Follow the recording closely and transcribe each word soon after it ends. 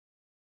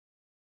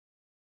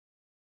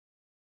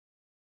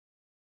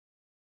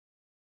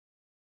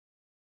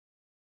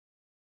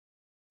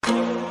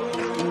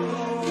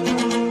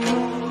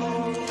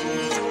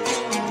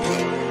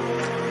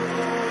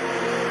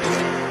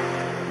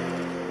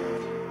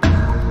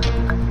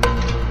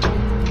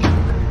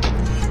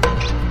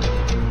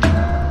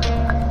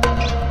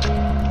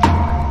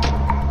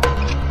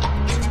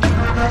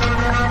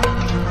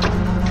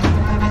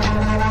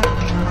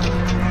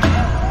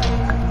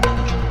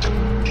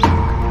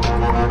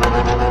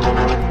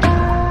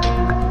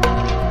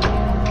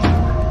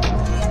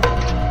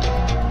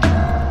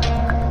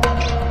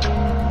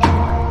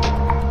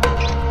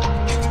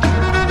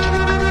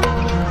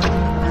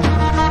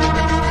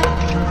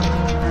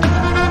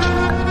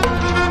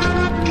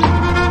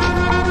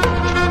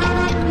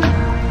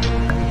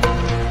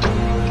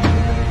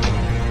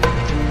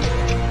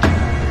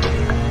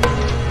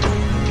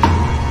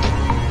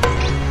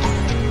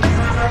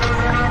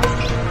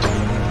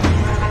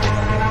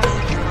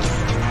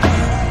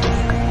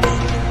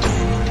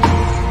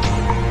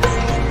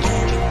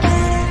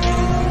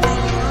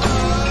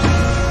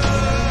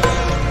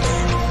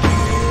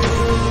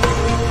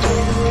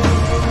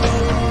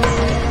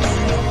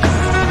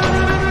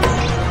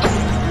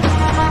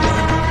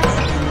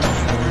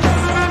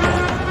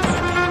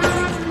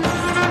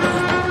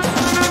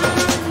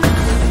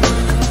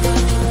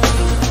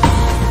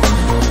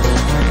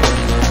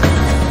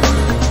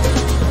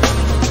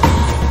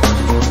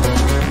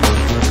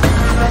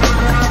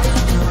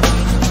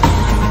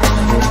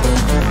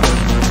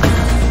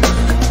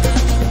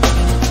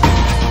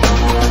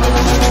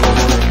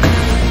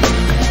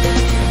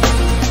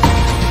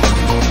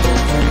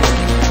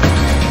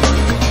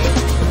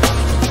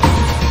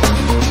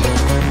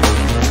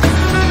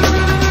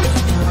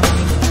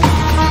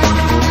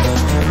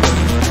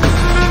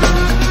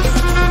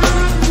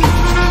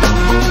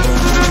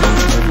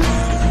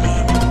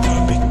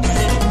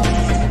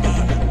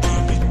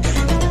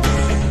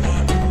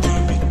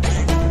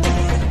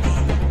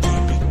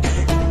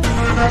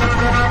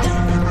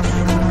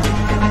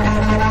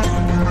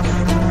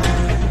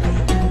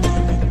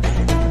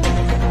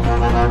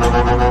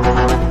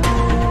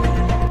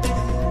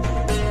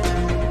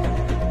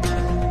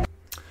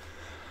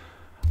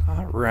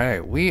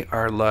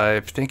are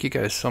live. Thank you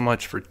guys so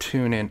much for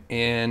tuning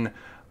in.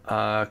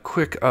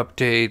 Quick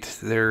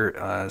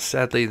update.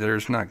 Sadly,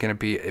 there's not going to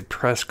be a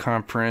press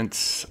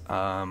conference.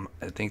 I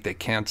think they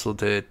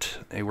canceled it.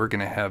 They were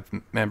going to have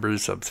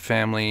members of the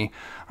family.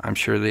 I'm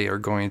sure they are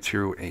going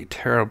through a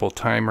terrible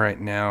time right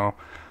now.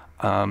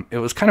 It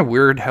was kind of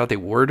weird how they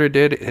worded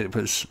it. It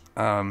was,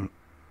 I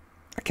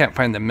can't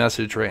find the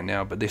message right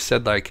now, but they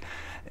said like,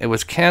 it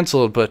was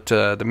canceled, but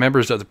the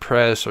members of the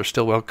press are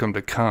still welcome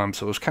to come.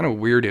 So it was kind of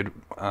weirded,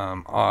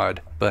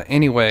 odd. But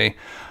anyway,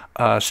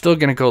 still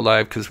going to go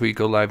live because we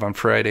go live on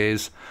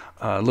Fridays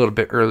a little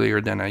bit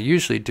earlier than I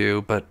usually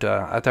do. But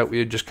I thought we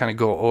would just kind of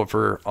go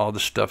over all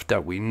the stuff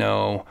that we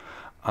know,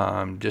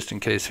 just in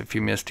case if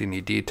you missed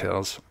any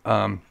details.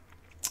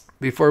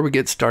 Before we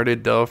get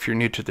started, though, if you're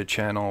new to the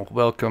channel,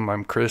 welcome.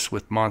 I'm Chris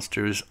with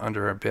Monsters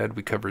Under Our Bed.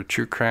 We cover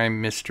true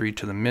crime, mystery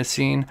to the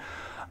missing.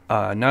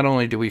 Not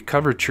only do we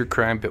cover true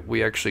crime, but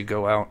we actually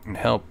go out and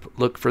help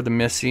look for the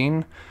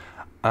missing.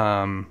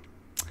 And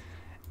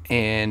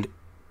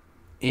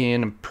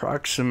in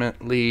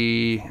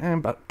approximately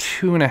about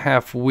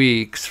 2.5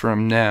 weeks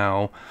from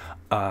now,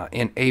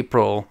 in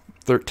April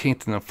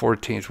 13th and the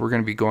 14th, we're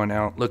going to be going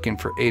out looking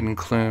for Aiden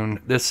Clune.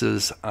 This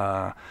is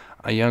a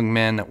young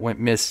man that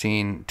went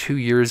missing 2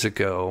 years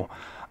ago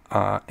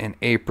in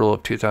April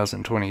of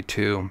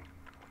 2022.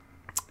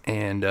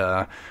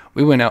 And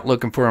we went out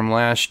looking for him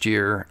last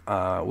year.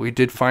 We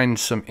did find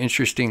some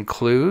interesting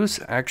clues,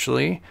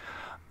 actually.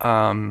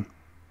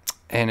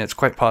 And it's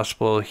quite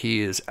possible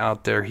he is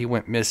out there. He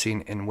went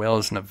missing in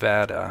Wells,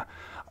 Nevada,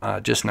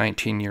 just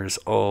 19 years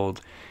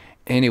old.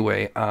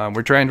 Anyway,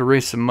 we're trying to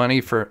raise some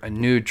money for a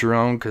new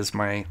drone because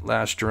my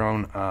last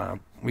drone,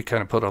 we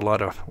kind of put a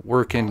lot of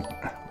work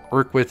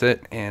with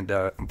it, and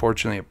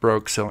unfortunately it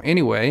broke. So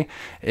anyway,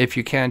 if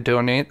you can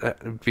donate,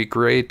 that would be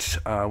great.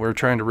 We're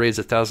trying to raise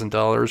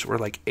 $1,000. We're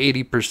like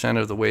 80%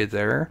 of the way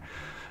there.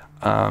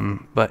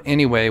 But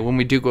anyway, when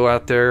we do go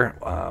out there,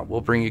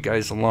 we'll bring you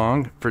guys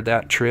along for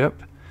that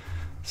trip.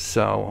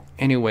 So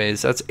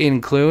anyways, that's Aiden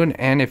Clune,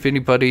 and if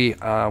anybody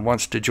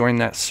wants to join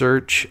that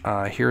search,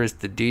 here is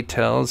the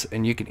details,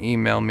 and you can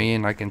email me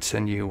and I can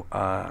send you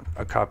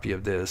a copy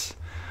of this.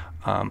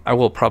 I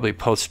will probably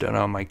post it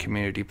on my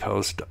community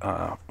post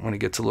when it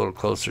gets a little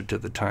closer to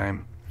the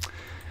time.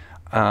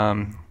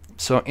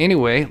 So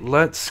anyway,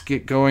 let's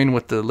get going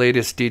with the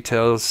latest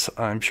details.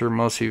 I'm sure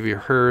most of you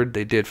heard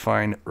they did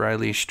find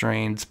Riley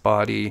Strain's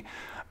body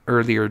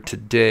earlier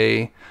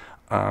today.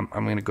 I'm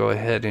going to go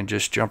ahead and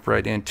just jump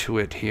right into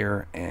it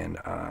here and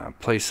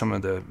play some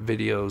of the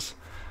videos.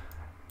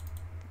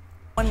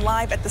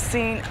 Live at the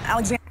scene,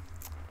 Alexander.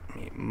 Let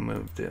me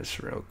move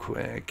this real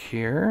quick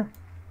here.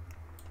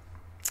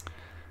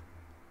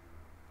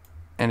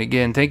 And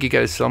again, thank you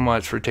guys so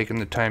much for taking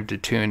the time to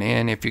tune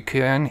in. If you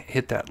can,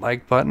 hit that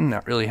like button.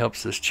 That really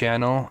helps this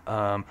channel.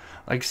 Like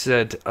I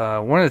said,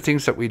 one of the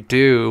things that we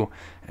do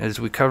is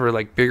we cover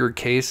like bigger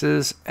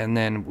cases, and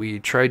then we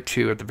try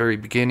to, at the very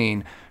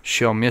beginning,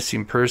 show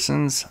missing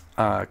persons.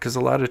 Because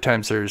a lot of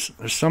times there's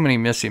so many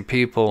missing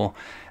people,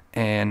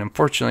 and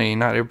unfortunately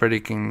not everybody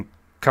can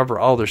cover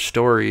all their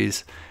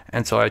stories.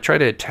 And so I try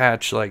to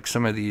attach like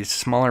some of these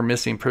smaller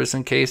missing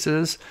person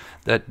cases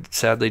that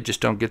sadly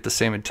just don't get the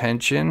same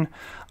attention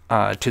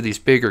to these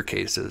bigger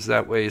cases.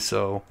 That way,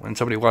 so when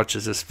somebody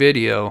watches this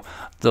video,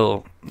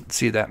 they'll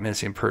see that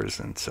missing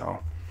person.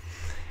 So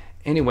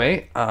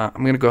anyway,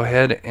 I'm going to go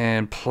ahead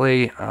and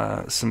play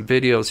some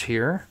videos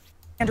here.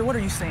 Andrew, what are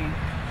you seeing?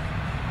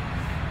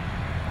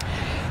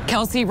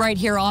 Kelsey, right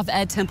here off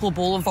Ed Temple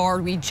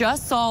Boulevard, we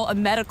just saw a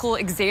medical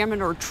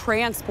examiner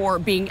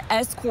transport being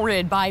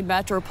escorted by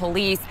Metro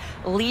Police,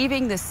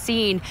 leaving the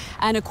scene.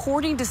 And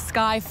according to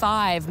Sky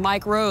 5,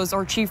 Mike Rose,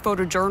 our chief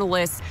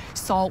photojournalist,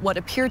 saw what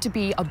appeared to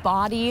be a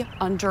body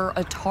under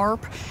a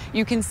tarp.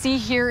 You can see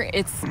here,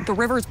 the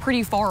river is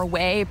pretty far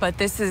away, but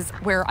this is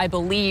where I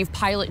believe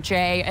Pilot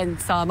J and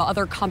some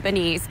other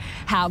companies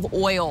have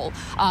oil.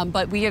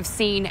 But we have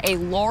seen a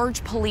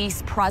large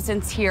police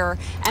presence here.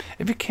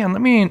 If you can,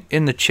 let me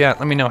in the chat,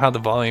 let me know how the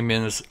volume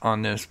is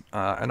on this.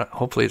 And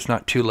hopefully it's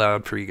not too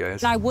loud for you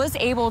guys. I was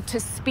able to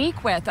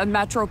speak with a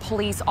Metro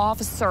Police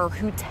officer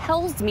who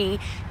tells me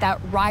that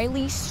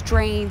Riley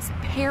Strain's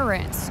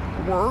parents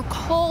were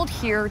called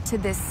here to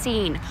this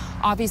scene.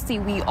 Obviously,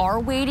 we are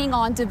waiting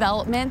on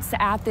developments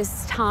at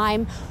this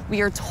time.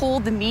 We are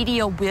told the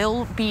media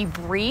will be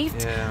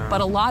briefed,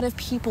 but a lot of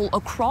people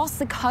across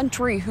the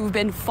country who've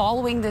been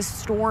following this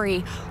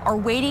story are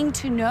waiting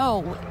to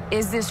know,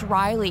 is this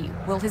Riley?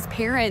 Will his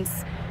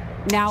parents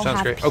now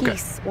have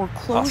peace or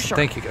closure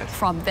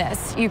from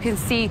this? You can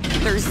see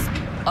there's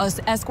an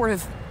escort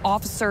of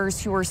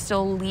officers who are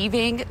still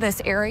leaving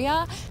this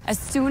area. As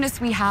soon as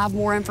we have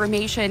more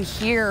information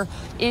here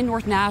in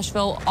North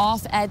Nashville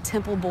off Ed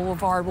Temple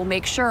Boulevard, we'll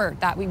make sure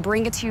that we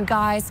bring it to you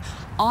guys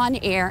on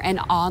air and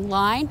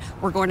online.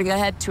 We're going to go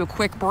ahead to a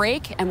quick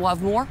break, and we'll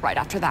have more right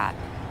after that.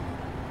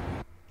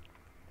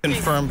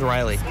 Confirmed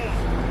Riley.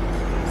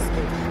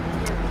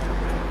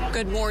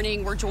 Good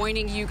morning. We're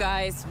joining you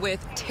guys with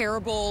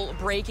terrible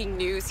breaking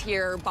news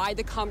here by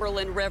the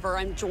Cumberland River.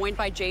 I'm joined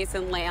by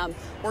Jason Lamb.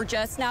 We're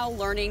just now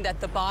learning that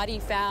the body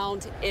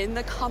found in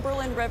the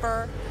Cumberland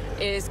River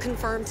is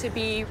confirmed to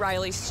be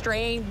Riley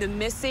Strain, the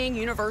missing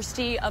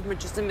University of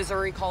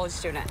Missouri college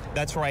student.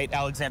 That's right,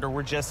 Alexander.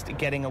 We're just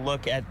getting a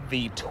look at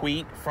the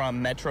tweet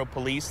from Metro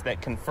Police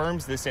that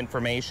confirms this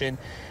information.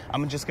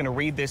 I'm just going to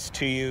read this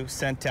to you,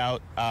 sent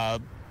out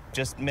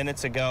just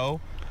minutes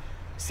ago,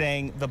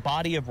 saying the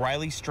body of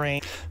Riley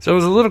Strain. So it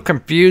was a little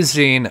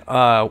confusing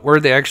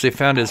where they actually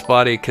found his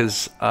body,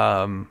 because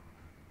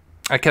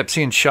I kept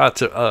seeing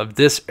shots of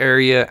this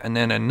area and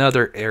then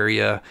another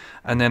area,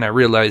 and then I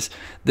realized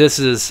this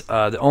is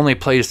the only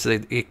place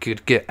that it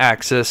could get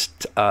access,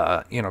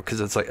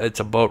 because it's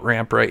a boat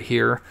ramp right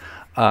here,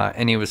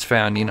 and he was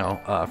found,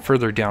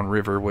 further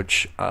downriver,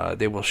 which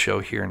they will show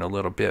here in a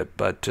little bit,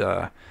 but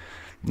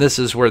this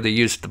is where they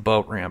used the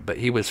boat ramp, but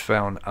he was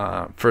found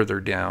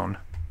further down.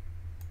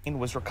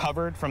 Was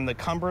recovered from the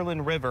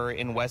Cumberland River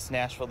in West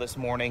Nashville this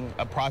morning,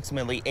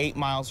 approximately 8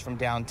 miles from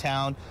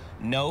downtown.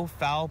 No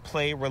foul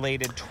play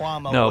related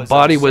trauma. No,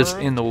 body was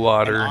in the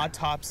water. An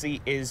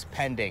autopsy is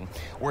pending.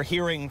 We're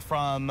hearing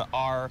from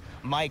our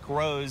Mike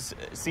Rose,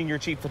 senior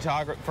chief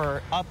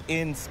photographer up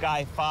in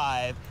Sky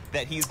 5,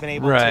 that he's been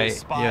able to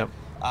spot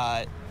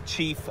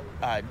Chief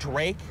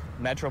Drake,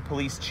 Metro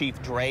Police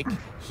Chief Drake,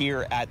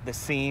 here at the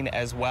scene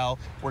as well.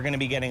 We're going to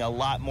be getting a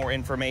lot more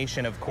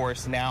information, of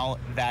course, now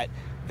that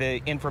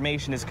the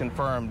information is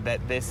confirmed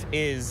that this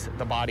is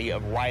the body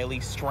of Riley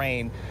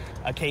Strain,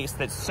 a case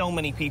that so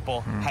many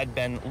people had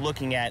been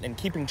looking at and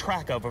keeping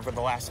track of over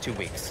the last 2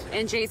 weeks.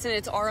 And Jason,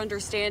 it's our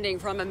understanding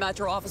from a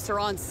Metro officer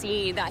on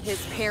scene that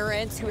his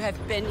parents, who have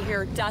been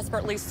here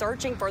desperately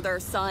searching for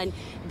their son,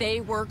 they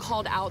were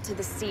called out to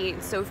the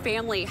scene. So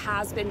family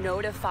has been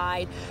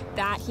notified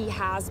that he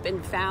has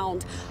been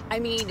found. I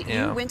mean,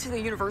 you went to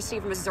the University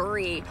of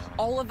Missouri.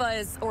 All of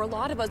us, or a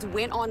lot of us,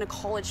 went on a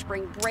college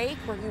spring break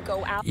where you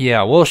go out.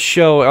 Yeah, we'll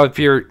show, if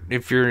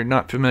you're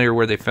not familiar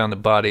where they found the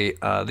body,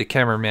 the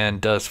cameraman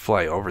does fly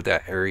over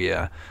that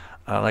area.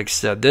 Like I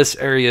said, this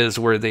area is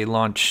where they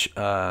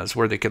is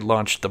where they could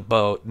launch the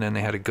boat, and then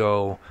they had to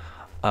go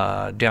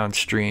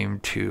downstream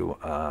to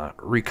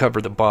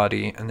recover the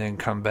body and then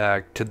come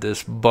back to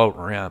this boat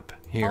ramp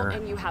here.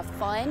 And you have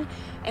fun,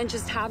 and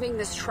just having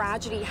this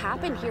tragedy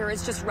happen here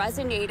has just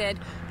resonated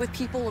with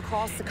people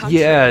across the country.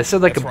 Yeah, it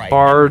said like a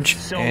barge,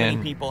 so and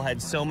many people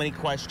had so many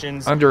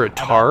questions under a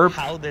tarp.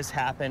 How this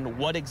happened,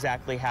 what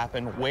exactly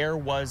happened, where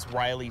was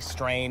Riley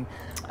Strain?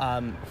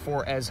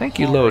 For as Thank hard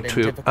you, Low and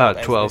difficult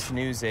as 12. this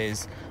news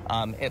is,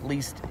 at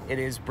least it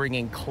is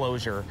bringing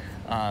closure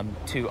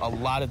to a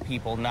lot of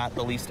people, not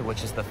the least of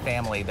which is the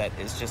family that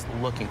is just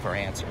looking for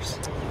answers.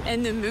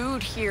 And the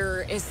mood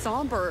here is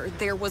somber.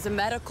 There was a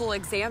medical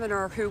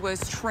examiner who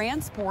was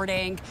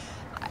transporting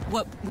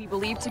what we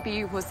believe to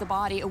be was the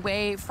body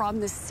away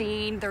from the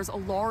scene. There's a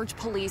large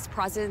police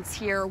presence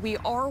here. We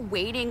are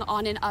waiting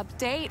on an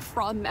update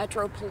from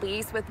Metro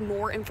Police with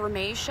more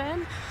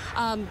information.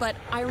 But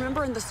I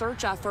remember in the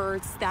search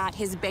efforts that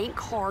his bank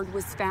card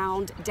was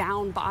found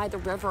down by the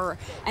river.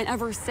 And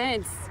ever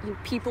since,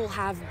 people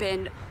have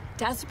been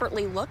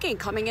desperately looking,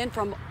 coming in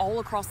from all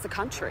across the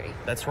country.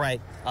 That's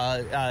right.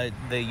 The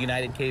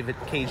United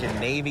Cajun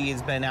Navy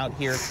has been out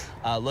here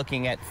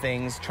looking at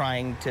things,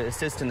 trying to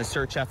assist in the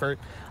search effort.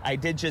 I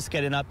did just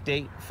get an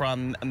update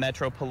from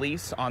Metro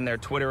Police on their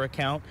Twitter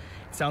account.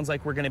 It sounds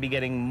like we're going to be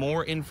getting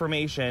more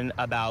information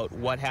about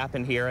what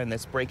happened here in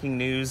this breaking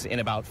news in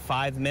about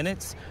 5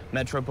 minutes.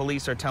 Metro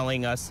Police are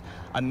telling us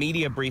a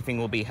media briefing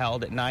will be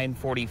held at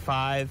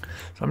 9:45. So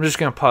I'm just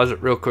going to pause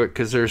it real quick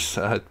because there's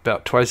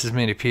about twice as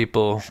many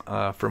people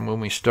from when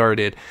we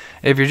started.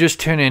 If you're just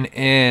tuning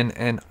in,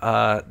 and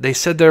they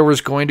said there was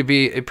going to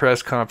be a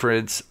press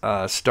conference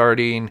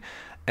starting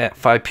at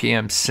 5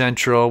 p.m.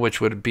 Central, which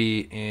would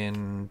be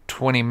in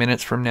 20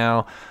 minutes from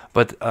now.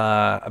 But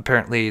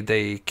apparently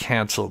they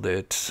canceled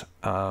it.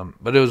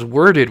 But it was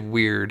worded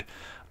weird.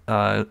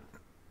 Yeah,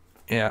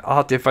 I'll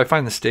have to, if I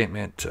find the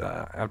statement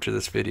after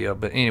this video.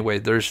 But anyway,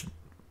 there's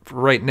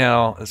right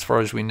now, as far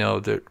as we know,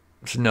 there's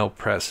no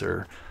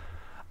presser.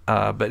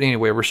 But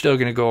anyway, we're still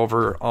going to go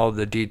over all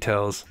the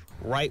details.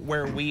 Right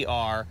where we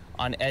are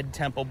on Ed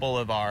Temple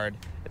Boulevard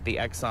at the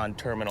Exxon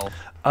terminal.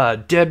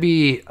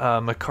 Debbie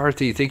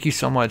McCarthy, thank you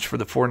so much for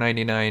the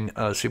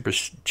 $4.99 super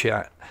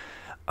chat.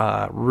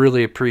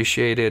 Really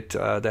appreciate it.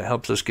 That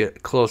helps us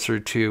get closer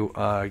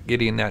to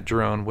getting that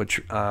drone,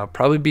 which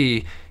probably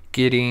be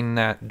getting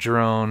that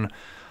drone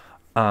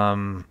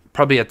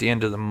probably at the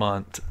end of the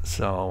month.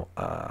 So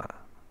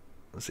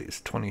let's see,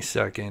 it's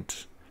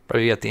 22nd.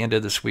 Probably at the end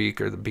of this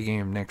week or the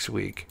beginning of next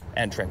week.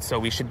 Entrance. So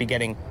we should be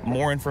getting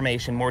more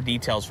information, more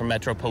details from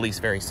Metro Police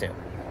very soon.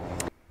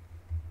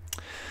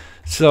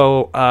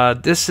 So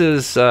this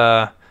is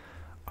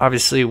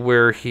obviously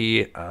where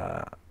he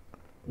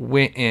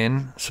went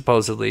in,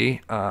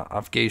 supposedly,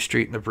 off Gay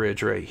Street and the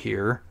bridge right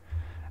here.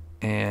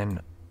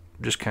 And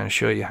just kind of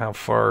show you how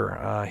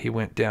far he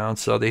went down.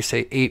 So they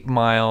say 8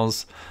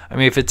 miles. I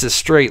mean, if it's a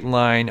straight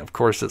line, of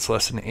course, it's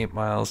less than 8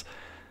 miles.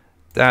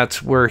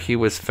 That's where he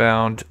was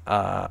found,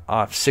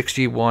 off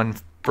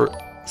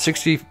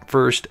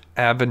 61st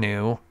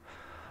Avenue,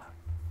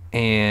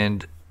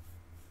 and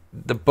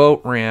the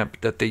boat ramp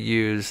that they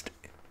used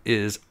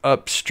is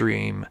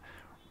upstream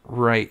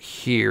right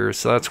here.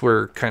 So that's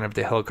where kind of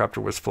the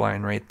helicopter was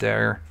flying right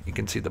there. You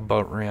can see the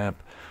boat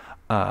ramp,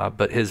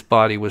 but his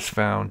body was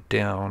found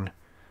down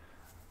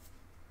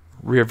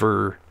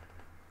river,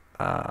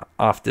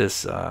 off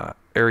this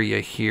area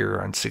here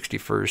on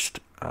 61st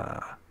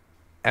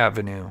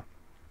Avenue.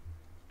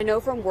 I know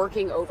from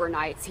working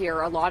overnights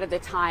here, a lot of the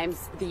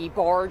times the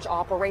barge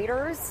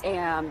operators,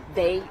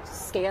 they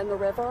scan the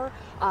river.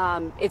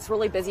 It's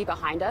really busy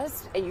behind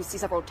us, and you see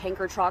several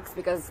tanker trucks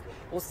because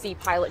we'll see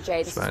Pilot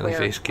J. This is where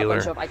a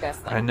bunch of, I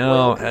guess, like, I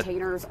know, oil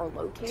containers are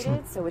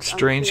located. So it's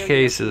strange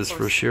cases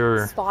for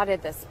sure.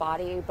 Spotted this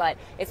body, but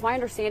it's my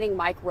understanding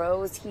Mike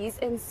Rose, he's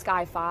in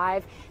Sky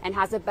 5 and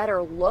has a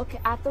better look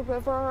at the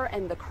river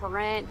and the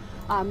current.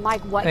 Mike,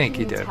 what can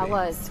you tell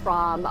us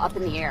from up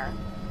in the air?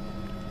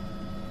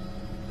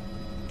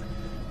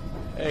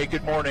 Hey,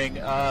 good morning.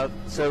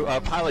 So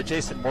Pilot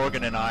Jason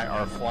Morgan and I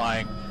are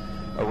flying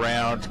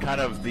around kind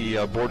of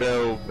the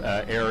Bordeaux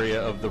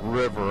area of the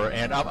river,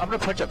 and I'm going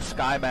to punch up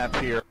Sky Map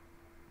here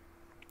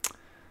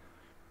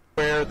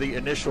where the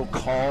initial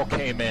call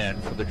came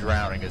in for the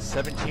drowning is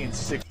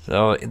 1760.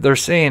 So they're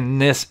saying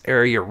this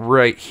area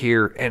right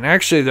here, and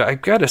actually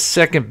I've got a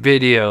second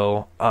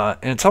video, and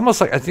it's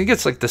almost like, I think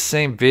it's like the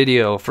same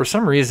video. For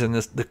some reason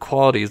the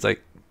quality is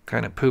like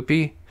kind of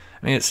poopy.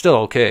 I mean, it's still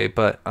okay,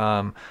 but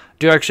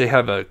do actually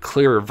have a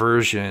clearer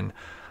version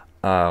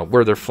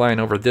where they're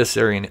flying over this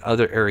area and the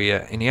other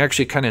area, and he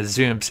actually kind of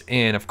zooms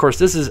in. Of course,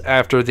 this is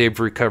after they've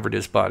recovered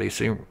his body,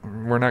 so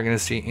we're not going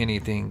to see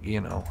anything,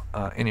 you know,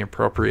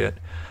 inappropriate.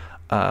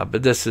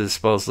 But this is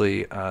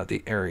supposedly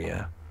the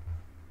area.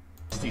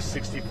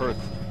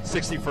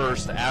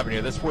 61st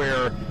Avenue. That's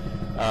where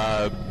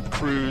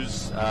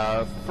crews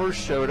first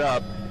showed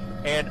up,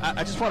 and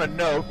I just want to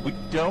note, we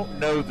don't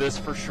know this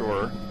for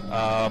sure.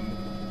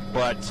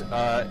 But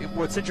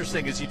what's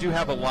interesting is you do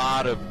have a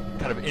lot of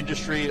kind of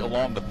industry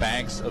along the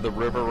banks of the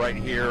river right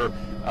here.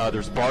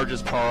 There's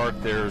barges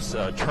parked, there's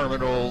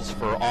terminals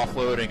for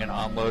offloading and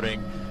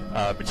unloading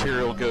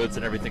material goods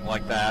and everything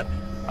like that.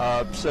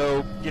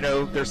 So, you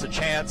know, there's a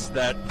chance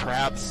that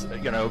perhaps,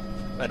 you know,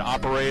 an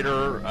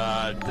operator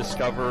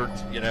discovered,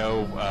 you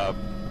know,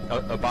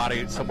 a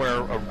body somewhere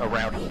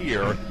around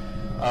here.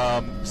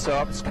 So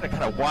I'm just going to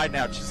kind of widen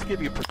out just to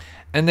give you a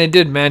And they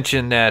did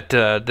mention that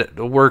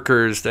the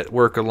workers that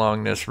work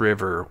along this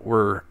river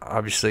were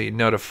obviously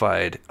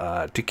notified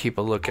to keep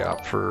a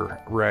lookout for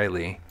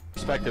Riley.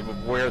 Perspective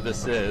of where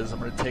this is. I'm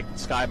going to take the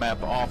sky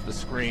map off the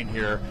screen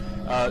here.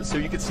 So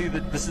you can see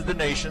that this is the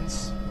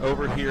Nations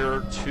over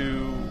here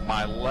to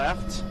my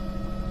left.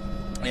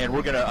 And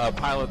we're going to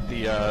pilot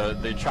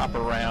the chopper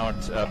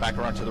around, back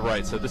around to the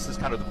right. So this is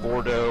kind of the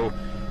Bordeaux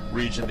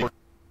region.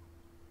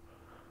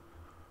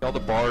 All the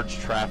barge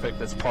traffic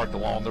that's parked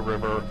along the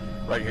river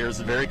right here is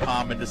very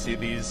common to see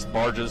these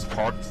barges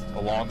parked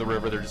along the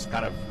river. They're just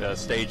kind of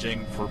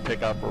staging for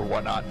pickup or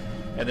whatnot.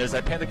 And as I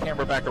pan the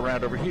camera back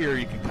around over here,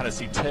 you can kind of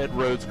see Ted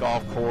Rhodes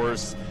Golf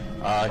Course.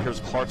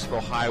 Here's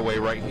Clarksville Highway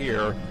right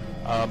here.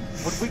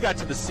 When we got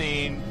to the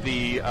scene,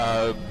 the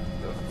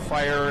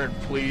fire and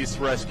police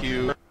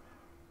rescue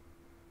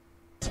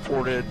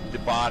transported the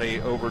body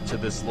over to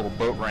this little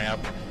boat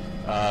ramp.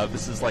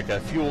 This is like a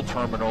fuel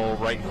terminal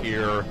right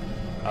here.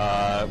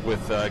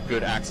 With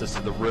good access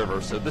to the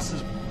river. So this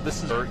is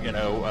you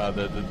know,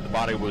 the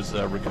body was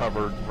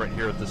recovered right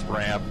here at this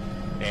ramp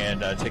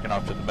and taken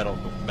off to the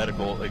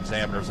medical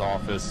examiner's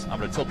office. I'm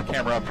going to tilt the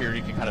camera up here.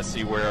 You can kind of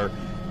see where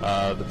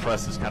the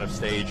press is kind of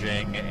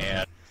staging.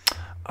 And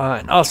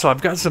also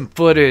I've got some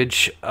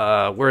footage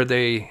where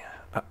they,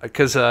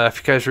 because if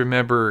you guys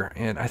remember,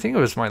 and I think it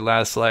was my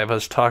last live, I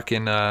was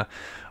talking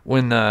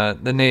when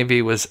the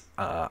Navy was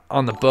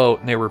on the boat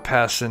and they were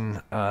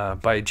passing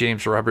by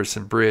James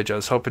Robertson Bridge. I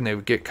was hoping they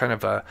would get kind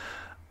of a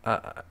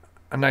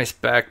nice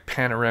back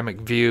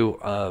panoramic view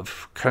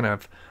of kind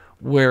of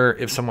where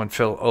if someone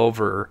fell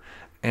over.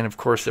 And of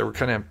course they were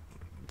kind of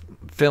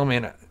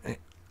filming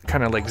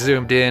kind of like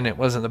zoomed in. It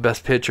wasn't the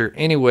best picture.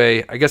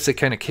 Anyway, I guess they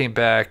kind of came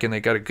back and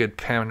they got a good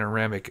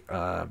panoramic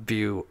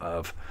view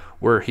of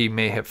where he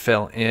may have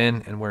fell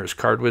in and where his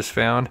card was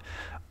found.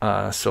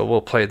 So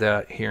we'll play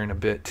that here in a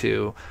bit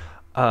too.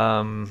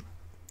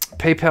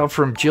 PayPal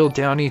from Jill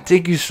Downey.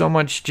 Thank you so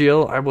much,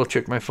 Jill. I will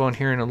check my phone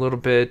here in a little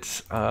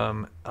bit.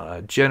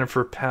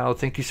 Jennifer Powell,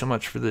 thank you so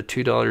much for the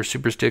 $2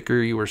 super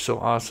sticker. You were so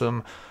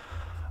awesome.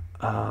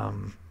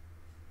 I'm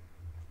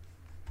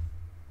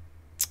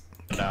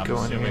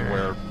assuming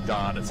we're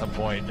gone at some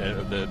point.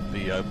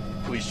 The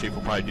police chief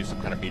will probably do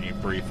some kind of media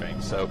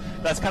briefing. So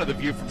that's kind of the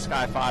view from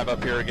Sky 5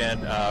 up here again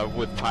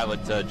with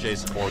pilot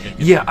Jason Morgan.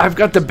 Yeah, I've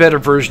got the better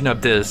version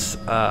of this.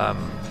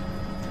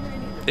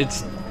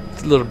 It's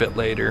a little bit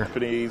later.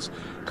 Companies,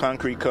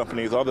 concrete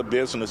companies, other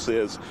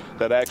businesses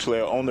that actually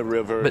are on the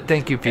river. But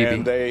thank you, PB.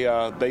 And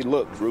they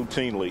look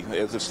routinely,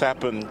 as it's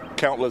happened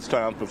countless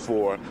times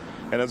before.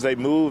 And as they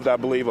moved, I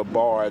believe, a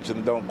barge,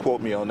 and don't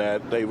quote me on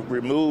that, they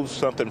removed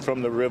something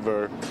from the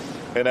river,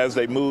 and as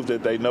they moved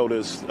it, they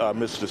noticed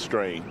Mr.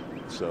 Strain,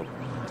 so,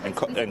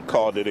 and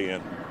called it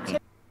in.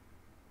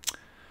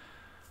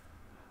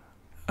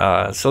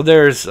 So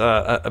there's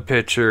a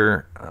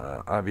picture,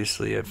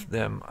 obviously, of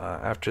them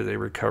after they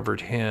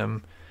recovered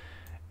him.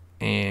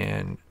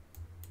 And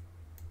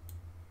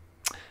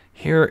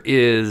here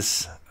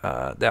is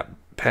that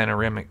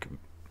panoramic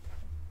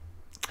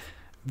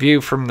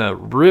view from the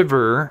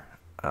river,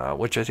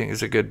 which I think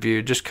is a good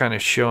view, just kind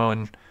of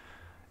showing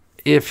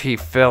if he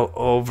fell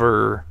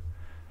over.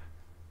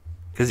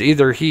 Because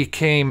either he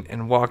came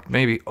and walked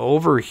maybe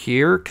over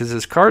here, because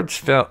his card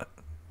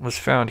was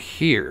found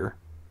here.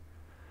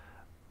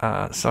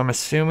 So I'm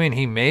assuming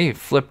he may have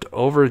flipped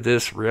over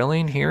this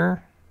railing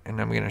here, and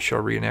I'm going to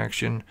show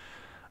reenaction.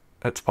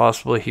 That's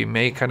possible. He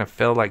may kind of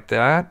fell like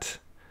that,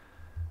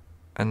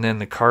 and then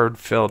the card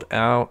fell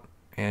out,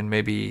 and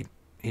maybe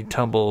he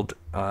tumbled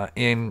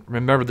in.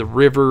 Remember, the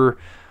river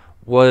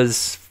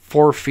was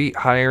 4 feet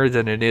higher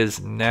than it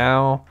is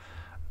now,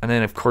 and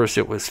then of course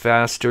it was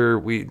faster.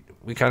 We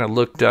kind of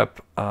looked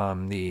up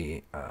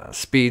the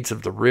speeds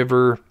of the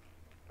river.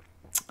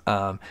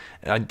 I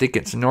think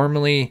it's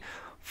normally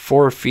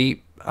 4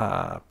 feet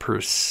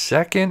per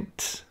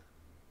second.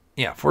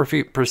 Yeah, 4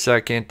 feet per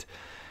second.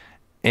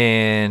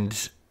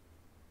 And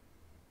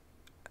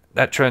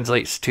that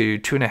translates to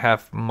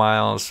 2.5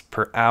 miles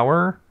per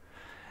hour.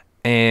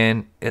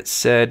 And it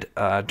said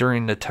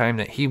during the time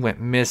that he went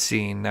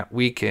missing that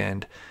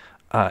weekend,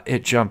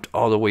 it jumped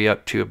all the way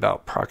up to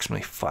about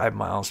approximately 5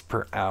 miles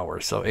per hour.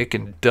 So it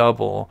can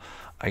double,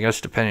 I guess,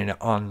 depending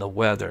on the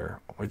weather,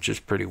 which is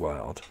pretty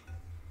wild.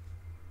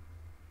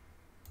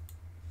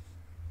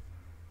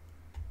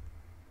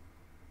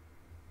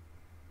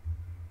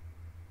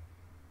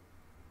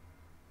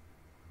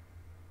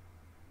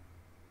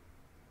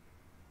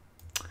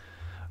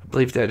 I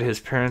believe that his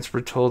parents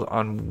were told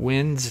on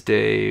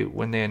Wednesday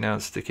when they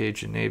announced the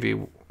Cajun Navy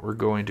were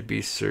going to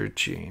be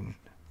searching.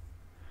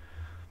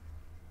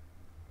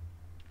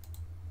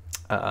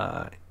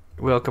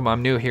 Welcome,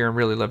 I'm new here and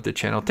really love the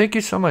channel. Thank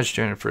you so much,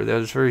 Jennifer. That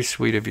was very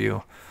sweet of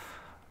you.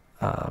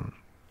 I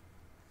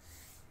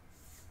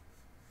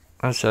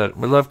said,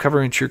 we love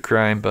covering true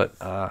crime, but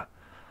I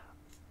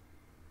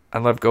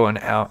love going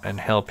out and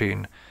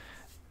helping.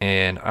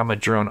 And I'm a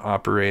drone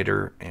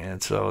operator,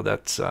 and so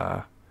that's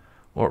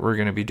what we're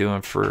going to be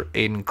doing for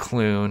Aiden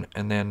Clune.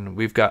 And then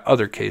we've got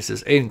other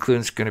cases. Aiden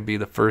Clune's going to be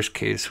the first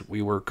case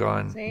we work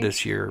on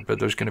this year, but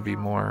there's going to be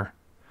more.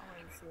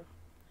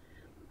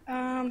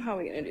 How are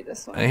we going to do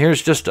this one? And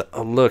here's just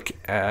a look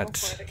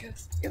at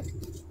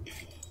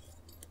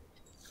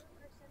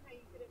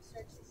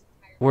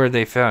where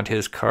they found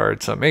his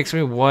card. So it makes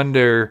me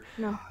wonder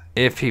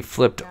if he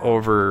flipped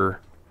over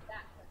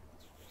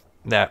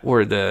that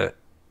where the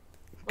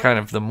kind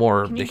of the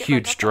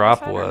huge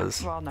drop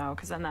was. Well, no,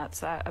 because then that's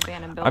that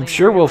abandoned building. I'm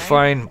sure we'll right?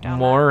 find Down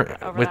more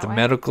that, with the way?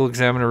 medical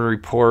examiner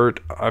report.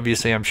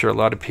 Obviously, I'm sure a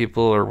lot of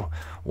people are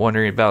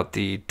wondering about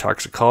the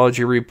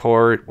toxicology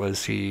report.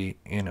 Was he,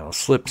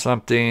 slipped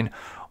something,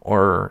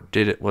 or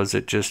was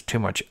it just too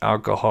much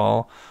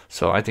alcohol?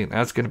 So I think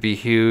that's going to be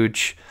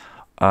huge.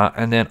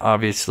 And then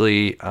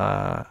obviously,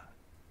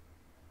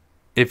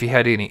 if he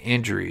had any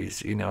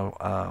injuries,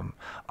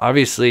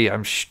 obviously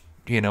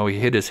he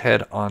hit his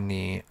head on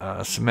the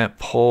cement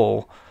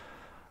pole.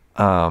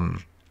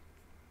 But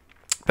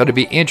it'd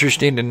be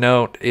interesting to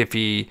note if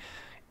he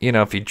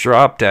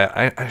dropped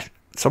that.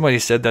 Somebody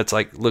said that's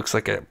looks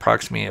like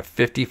approximately a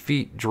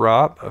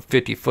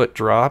 50-foot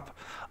drop.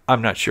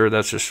 I'm not sure.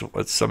 That's just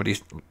what somebody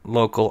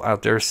local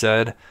out there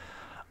said.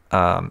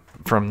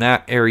 From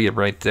that area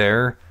right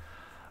there.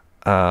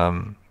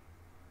 And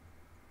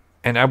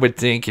I would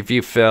think if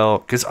you fell,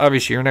 because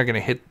obviously you're not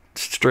going to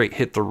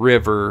hit the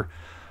river.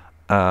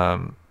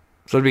 So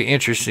it'd be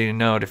interesting to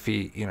note if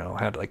he,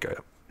 had like a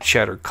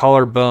shattered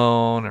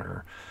collarbone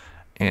or,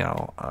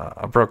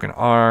 a broken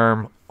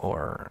arm,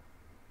 or,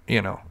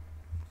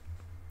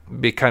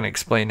 be kind of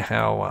explain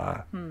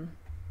how,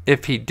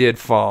 if he did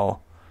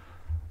fall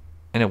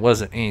and it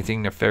wasn't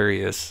anything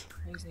nefarious,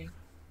 Crazy.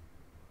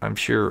 I'm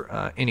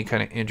sure any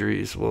kind of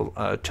injuries will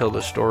tell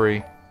the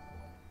story.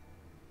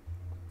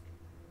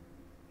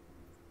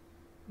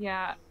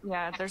 Yeah,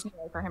 there's no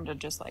way for him to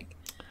just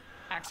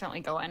accidentally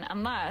go in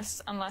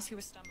unless he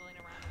was stumbling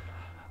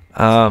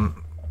around.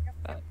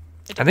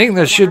 I think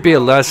there should be a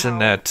lesson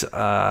that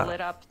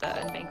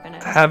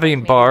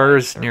having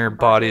bars near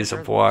bodies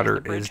of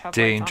water is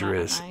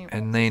dangerous,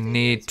 and they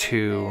need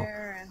to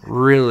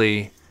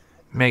really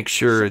make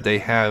sure they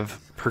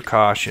have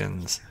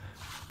precautions,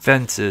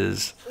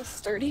 fences,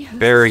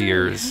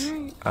 barriers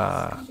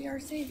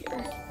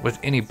with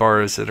any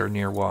bars that are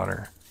near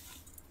water.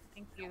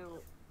 Thank you.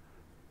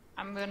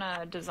 I'm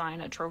gonna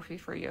design a trophy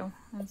for you.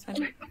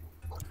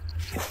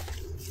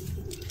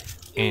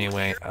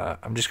 Anyway,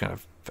 I'm just gonna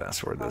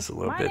fast forward this a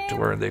little bit to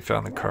where they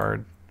found the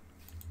card.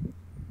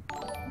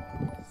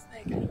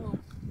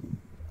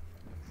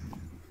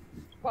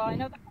 Well, I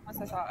know the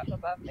homeless I saw up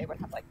above, they would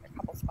have a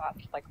couple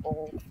spots, like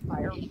old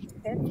fire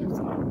pits or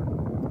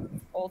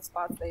something. Old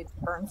spots they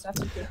burn stuff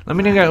into. Let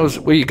me know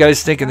what you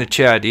guys think in the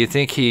chat. Do you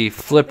think he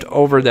flipped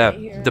over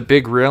the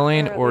big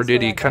railing, or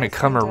did he kind of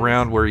come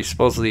around where he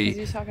supposedly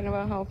he's talking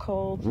about how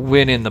cold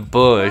went in the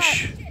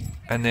bush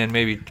and then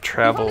maybe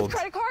traveled? His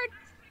credit card?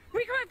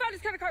 We found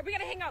his credit card. We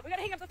gotta hang up. We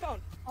gotta hang up the phone.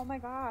 Oh my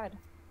god.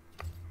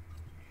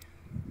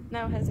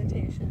 no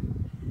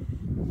hesitation.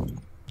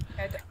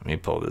 Let me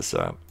pull this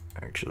up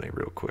actually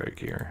real quick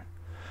here.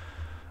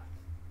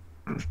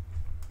 Let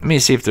me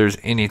see if there's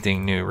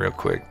anything new real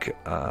quick,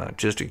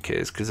 just in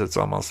case, because it's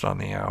almost on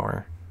the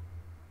hour.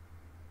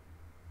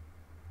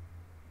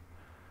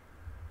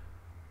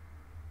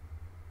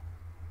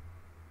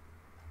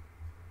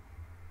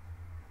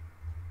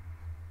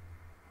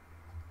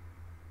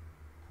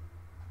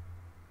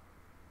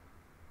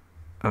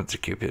 Oh, it's a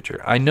cute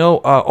picture. I know.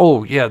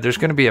 Oh, yeah. There's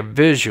going to be a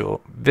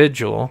vigil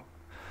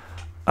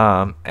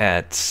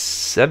at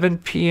 7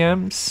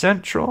 p.m.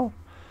 Central.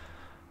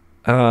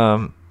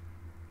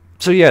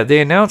 So yeah, the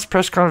announced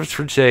press conference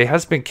for today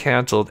has been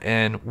canceled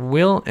and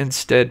will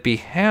instead be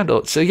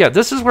handled. So yeah,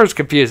 this is where it's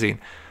confusing.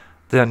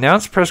 The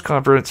announced press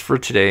conference for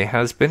today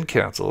has been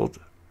canceled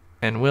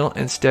and will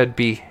instead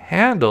be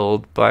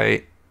handled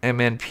by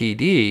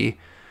MNPD.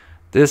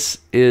 This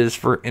is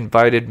for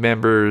invited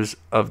members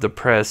of the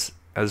press,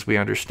 as we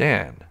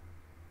understand.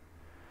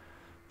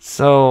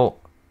 So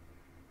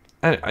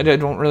I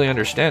don't really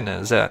understand that.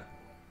 Does that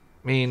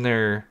mean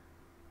they're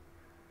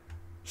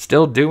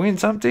still doing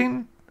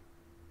something?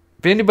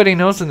 If anybody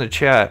knows in the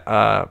chat,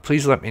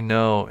 please let me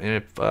know.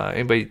 And if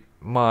anybody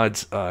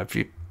mods,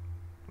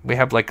 we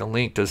have like a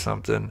link to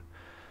something.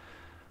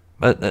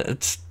 But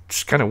it's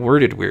just kind of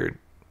worded weird,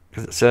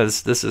 because it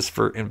says this is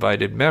for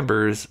invited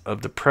members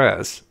of the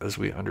press, as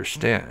we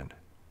understand.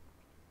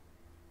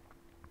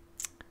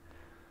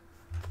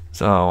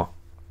 So,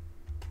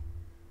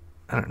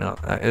 I don't know.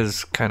 That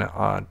is kind of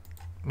odd.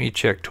 Let me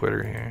check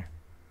Twitter here.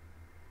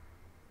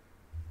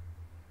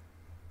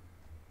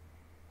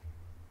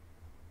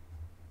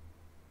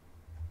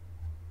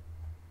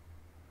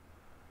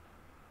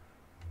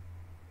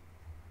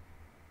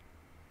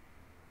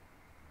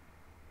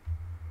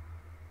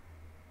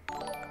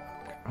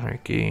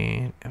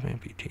 Ricky,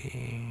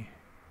 MNPT.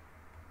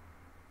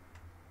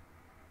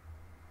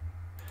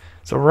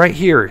 So right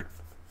here,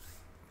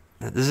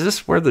 is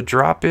this where the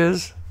drop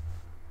is?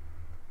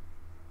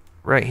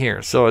 Right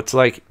here. So it's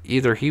like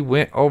either he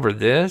went over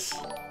this.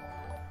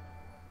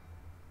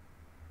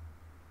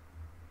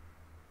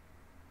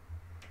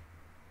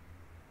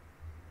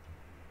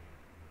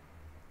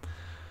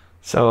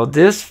 So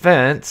this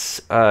fence,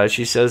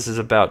 she says, is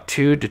about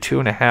 2 to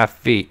 2.5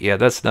 feet. Yeah,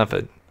 that's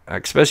nothing.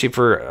 Especially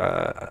for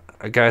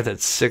a guy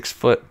that's 6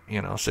 foot,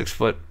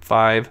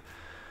 6'5".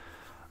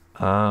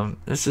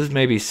 This is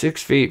maybe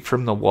 6 feet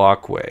from the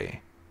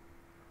walkway.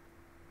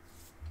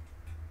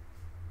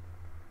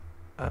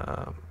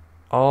 I'm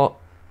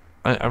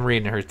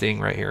reading her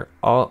thing right here.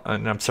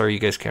 And I'm sorry you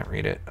guys can't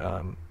read it.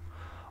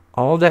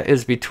 All that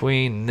is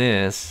between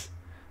this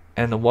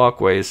and the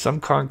walkway is some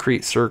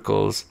concrete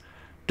circles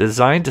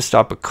designed to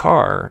stop a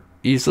car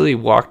easily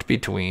walked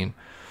between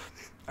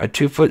a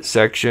 2-foot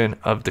section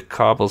of the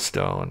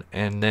cobblestone,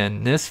 and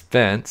then this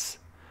fence,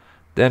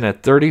 then a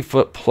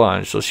 30-foot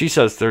plunge. So she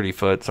says 30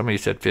 foot, somebody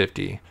said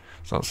 50.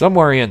 So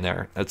somewhere in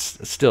there.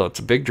 It's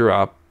a big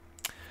drop.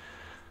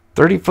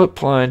 30-foot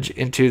plunge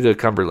into the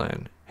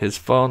Cumberland. His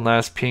phone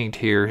last pinged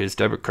here. His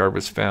debit card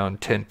was found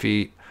 10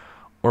 feet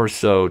or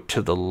so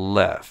to the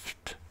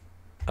left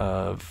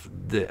of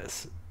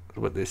this, is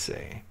what they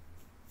say.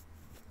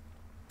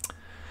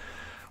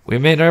 We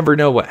may never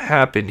know what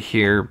happened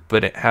here,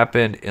 but it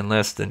happened in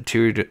less than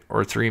 2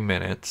 or 3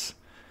 minutes.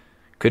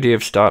 Could he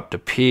have stopped to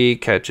pee,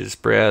 catch his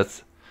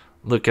breath,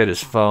 look at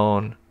his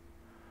phone?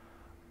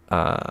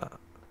 Let's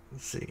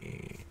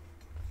see.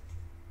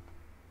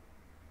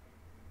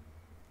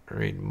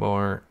 Read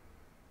more.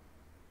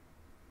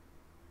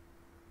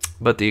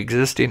 But the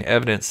existing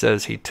evidence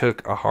says he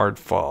took a hard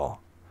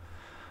fall.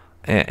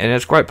 And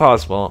it's quite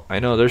possible. I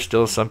know there's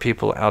still some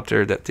people out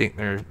there that think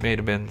there may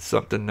have been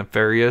something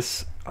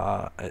nefarious.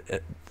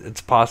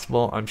 It's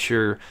possible. I'm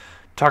sure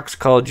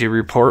toxicology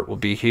report will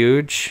be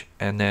huge,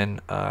 and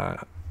then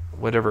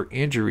whatever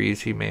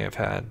injuries he may have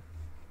had.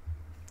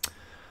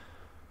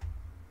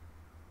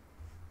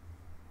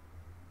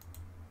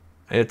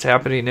 It's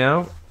happening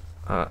now.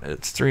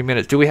 It's 3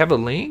 minutes. Do we have a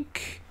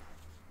link?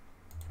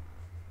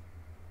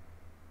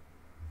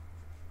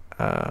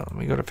 Let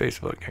me go to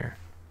Facebook here.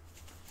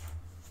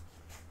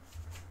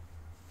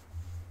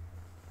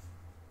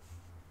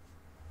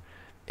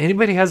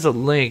 Anybody has a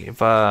link,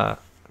 if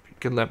you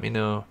could let me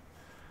know.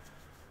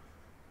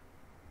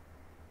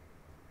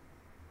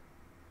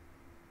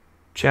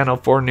 Channel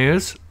 4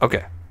 News?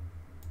 Okay.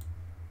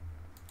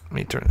 Let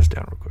me turn this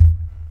down real quick.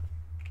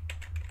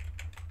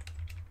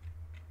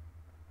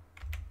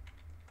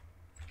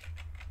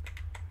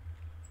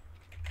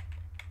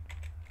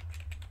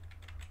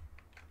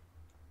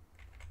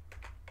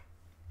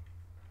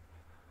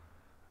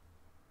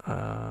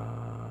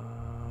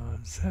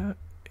 Is that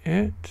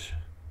it?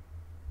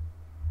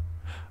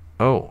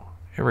 Oh,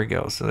 here we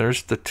go. So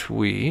there's the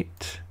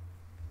tweet.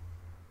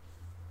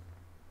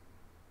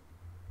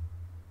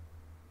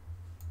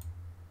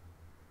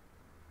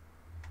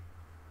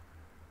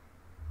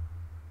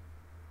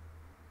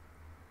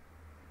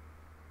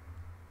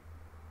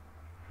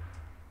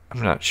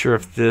 I'm not sure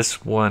if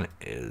this one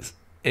is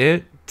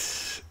it.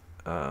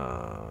 Find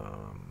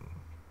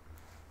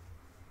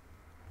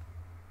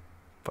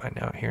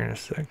out here in a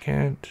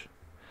second.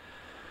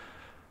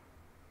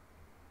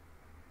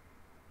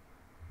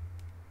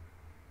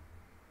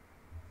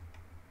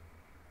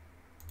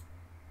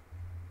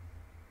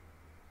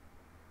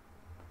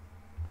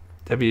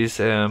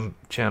 WSM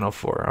Channel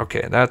 4.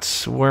 Okay,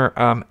 that's where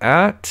I'm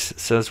at. It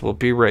says we'll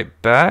be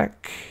right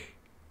back.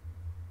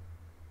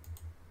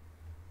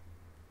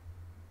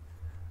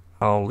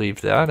 I'll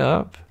leave that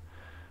up.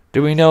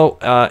 Do we know,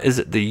 is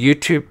it the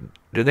YouTube?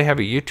 Do they have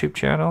a YouTube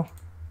channel?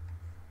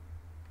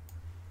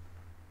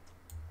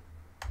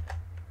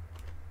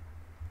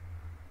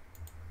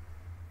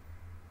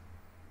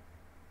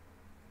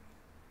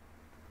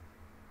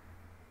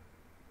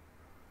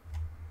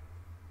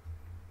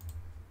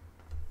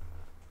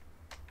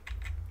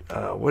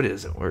 What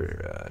is it?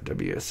 We're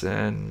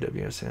WSN.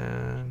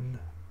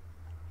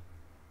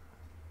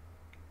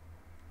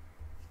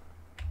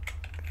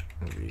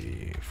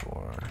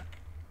 V4.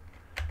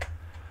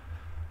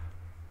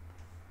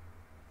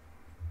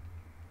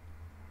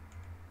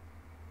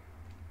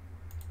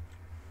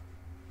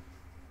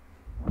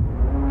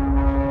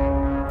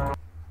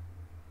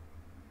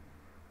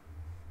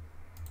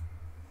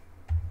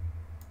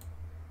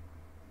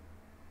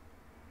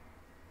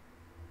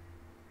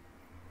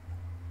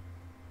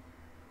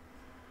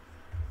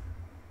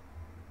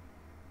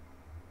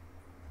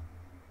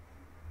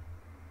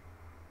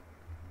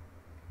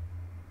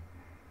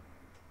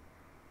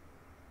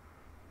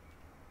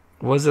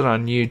 Was it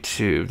on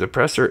YouTube? The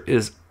presser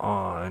is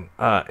on.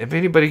 If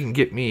anybody can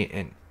get me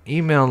an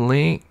email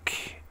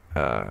link,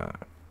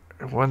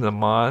 one of the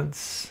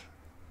mods.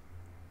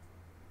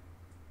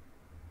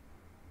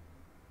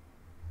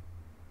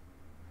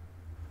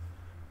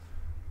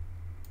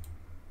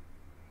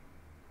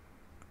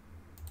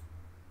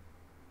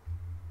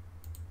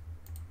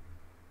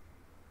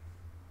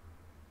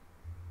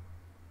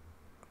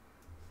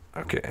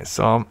 Okay,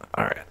 so all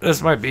right.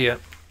 This might be it.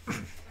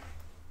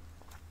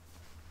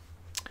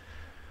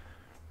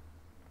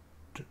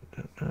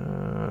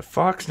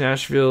 Fox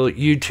Nashville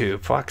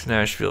YouTube. Fox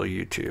Nashville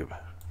YouTube.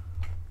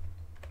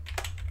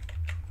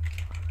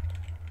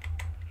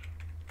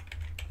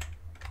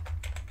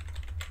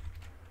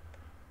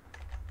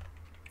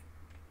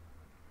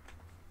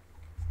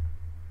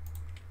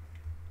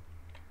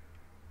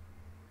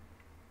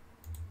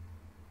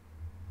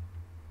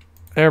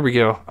 There we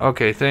go.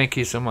 Okay, thank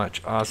you so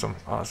much. Awesome,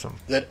 awesome.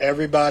 That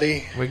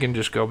everybody... We can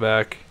just go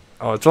back.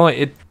 Oh, it's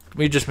only...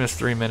 We just missed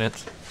 3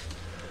 minutes.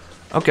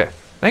 Okay,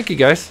 thank you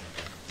guys.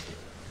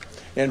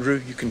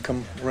 Andrew, you can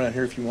come around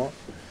here if you want.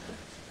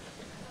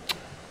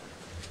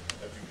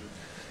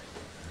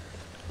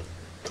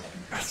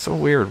 That's so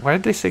weird. Why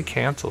did they say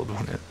canceled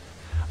on it?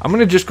 I'm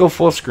going to just go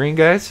full screen,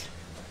 guys.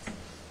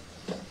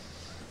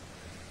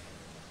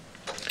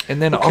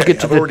 And then I'll get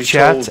to the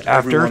chats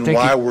after. Thank you.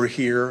 Why we're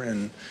here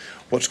and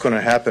what's going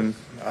to happen.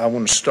 I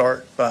want to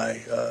start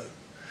by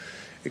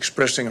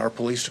expressing our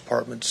police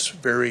department's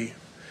very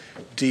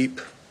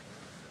deep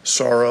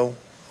sorrow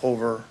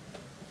over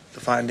the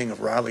finding of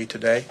Riley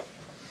today.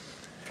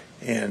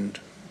 And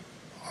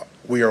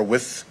we are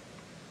with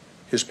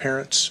his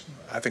parents.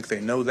 I think they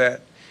know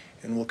that,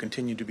 and we'll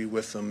continue to be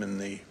with them in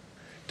the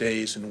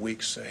days and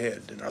weeks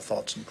ahead in our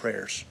thoughts and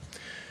prayers.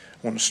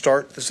 I want to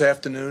start this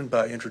afternoon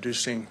by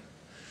introducing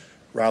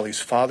Riley's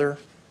father,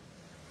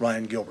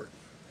 Ryan Gilbert.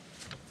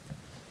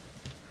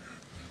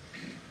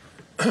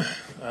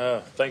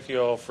 Thank you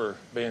all for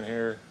being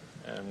here,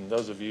 and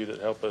those of you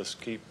that help us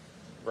keep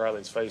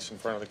Riley's face in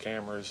front of the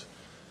cameras.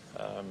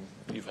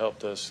 You've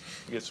helped us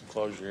get some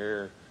closure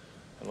here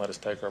and let us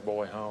take our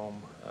boy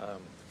home.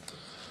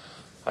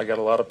 I got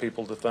a lot of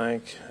people to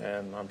thank,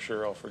 and I'm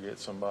sure I'll forget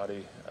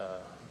somebody.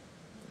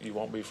 You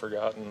won't be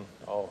forgotten.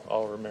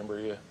 I'll remember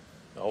you.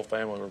 The whole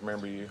family will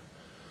remember you.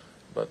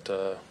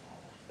 But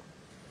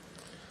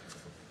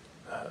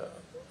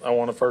I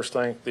want to first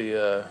thank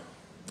the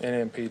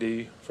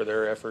NMPD for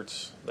their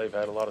efforts. They've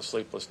had a lot of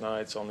sleepless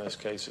nights on this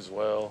case as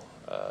well.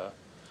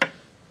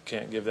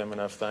 Can't give them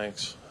enough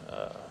thanks.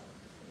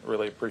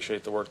 Really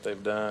appreciate the work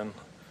they've done.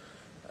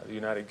 The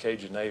United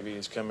Cajun Navy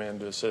has come in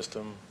to assist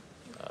them.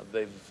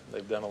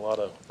 They've done a lot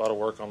of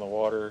work on the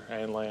water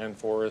and land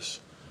for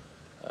us.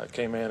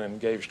 Came in and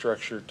gave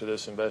structure to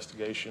this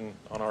investigation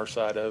on our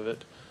side of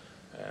it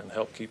and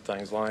helped keep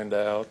things lined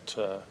out.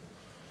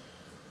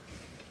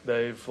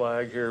 Dave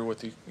Flagg here with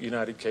the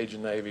United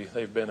Cajun Navy,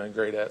 they've been a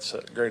great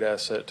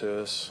asset to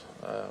us.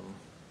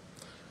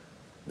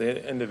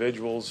 The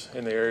individuals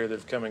in the area that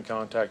have come in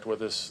contact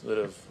with us that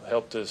have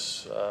helped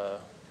us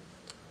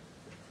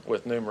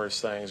with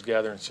numerous things,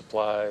 gathering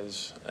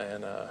supplies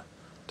and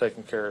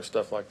taking care of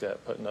stuff like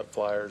that, putting up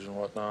flyers and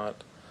whatnot.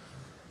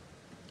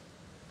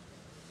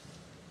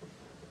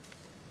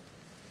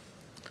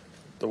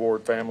 the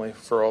Ward family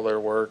for all their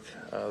work.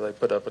 They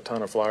put up a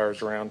ton of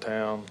flyers around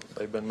town.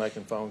 They've been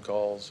making phone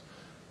calls.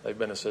 They've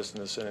been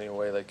assisting us in any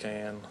way they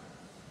can.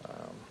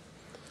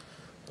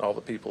 All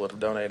the people that have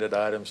donated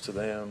items to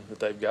them that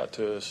they've got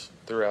to us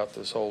throughout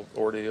this whole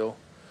ordeal.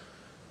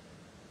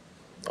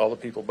 All the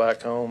people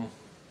back home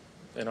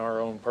in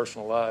our own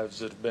personal lives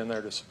that have been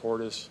there to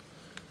support us,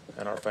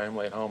 and our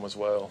family at home as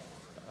well.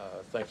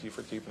 Thank you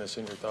for keeping us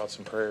in your thoughts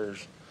and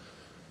prayers.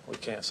 We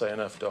can't say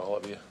enough to all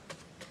of you.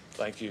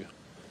 Thank you.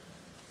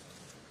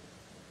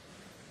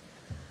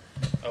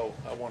 Oh,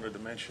 I wanted to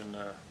mention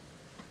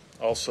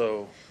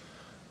also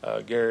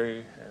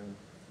Gary and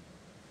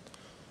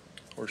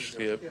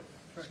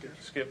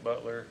Skip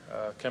Butler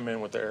come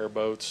in with the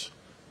airboats.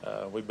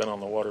 We've been on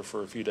the water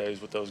for a few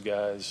days with those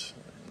guys.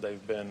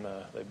 They've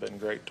been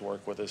great to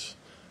work with us.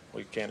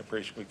 We can't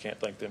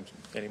thank them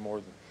any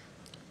more.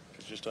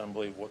 It's just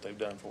unbelievable what they've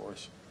done for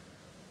us.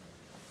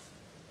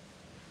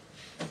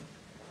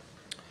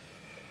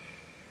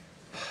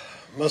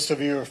 Most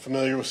of you are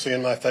familiar with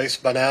seeing my face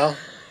by now.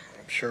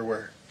 I'm sure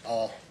we're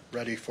all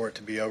ready for it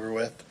to be over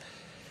with.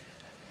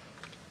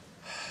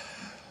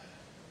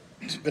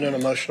 It's been an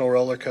emotional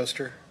roller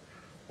coaster.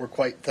 We're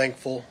quite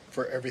thankful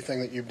for everything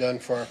that you've done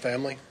for our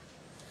family.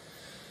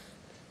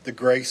 The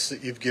grace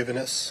that you've given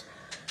us,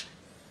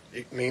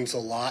 it means a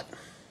lot,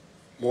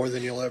 more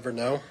than you'll ever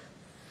know.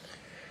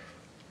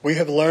 We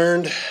have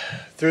learned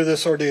through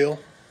this ordeal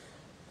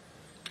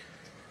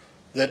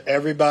that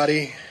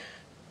everybody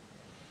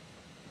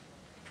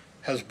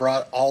has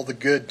brought all the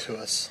good to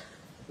us.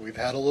 We've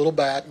had a little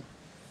bad.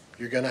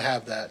 You're going to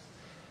have that.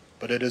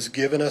 But it has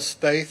given us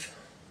faith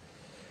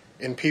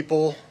in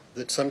people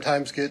that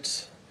sometimes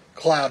gets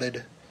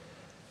clouded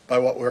by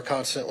what we're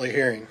constantly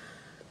hearing.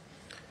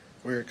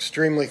 We're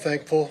extremely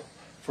thankful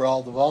for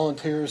all the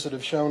volunteers that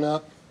have shown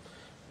up,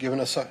 given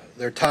us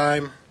their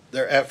time,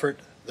 their effort,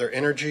 their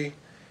energy.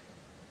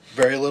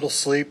 Very little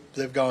sleep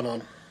they've gone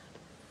on.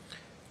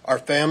 Our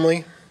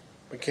family,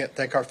 we can't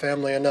thank our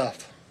family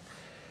enough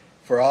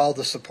for all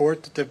the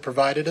support that they've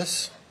provided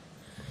us,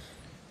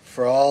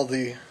 for all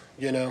the,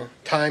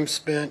 time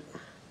spent,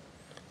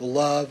 the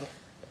love,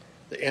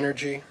 the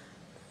energy.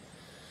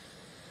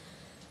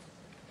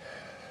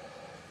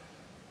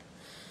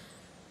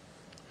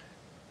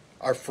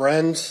 Our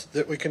friends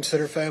that we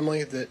consider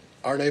family that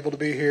aren't able to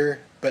be here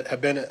but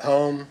have been at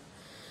home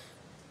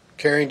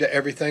caring to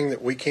everything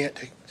that we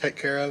can't take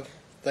care of,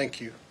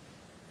 thank you.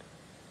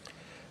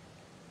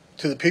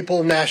 To the people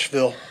of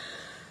Nashville,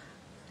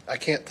 I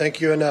can't thank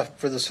you enough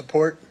for the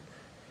support,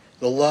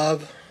 the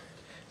love,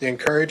 the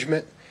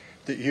encouragement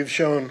that you've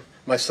shown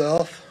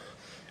myself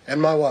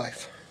and my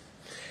wife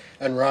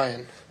and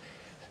Ryan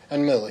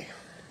and Millie.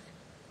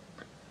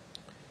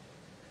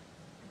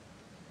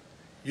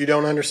 You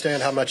don't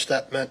understand how much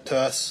that meant to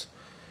us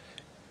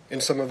in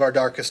some of our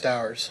darkest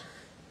hours.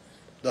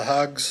 The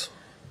hugs,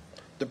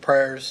 the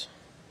prayers,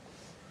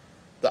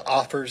 the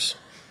offers.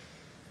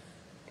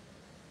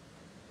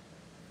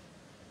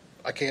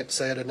 I can't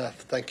say it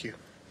enough. Thank you.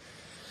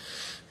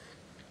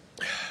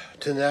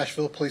 To the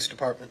Nashville Police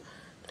Department.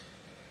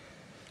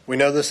 We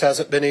know this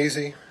hasn't been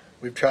easy.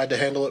 We've tried to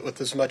handle it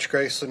with as much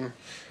grace and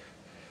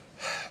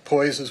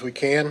poise as we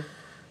can.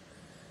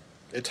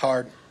 It's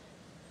hard.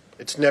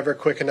 It's never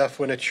quick enough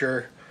when it's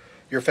your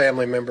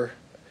family member.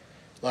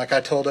 Like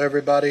I told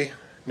everybody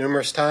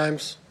numerous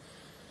times,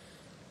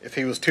 if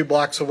he was 2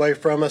 blocks away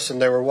from us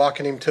and they were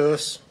walking him to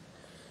us,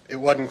 it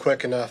wasn't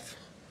quick enough.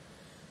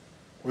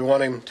 We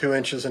want him 2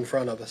 inches in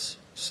front of us.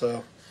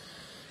 So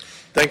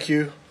thank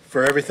you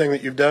for everything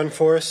that you've done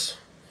for us.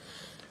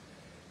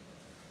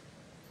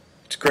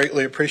 It's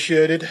greatly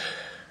appreciated.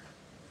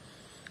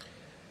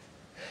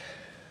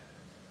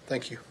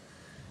 Thank you.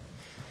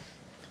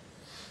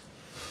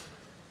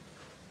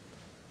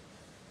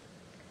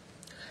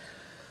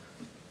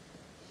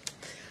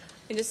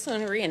 I just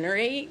want to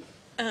reiterate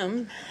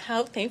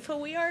how thankful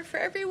we are for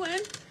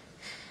everyone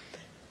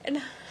and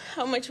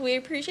how much we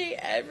appreciate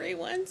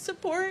everyone's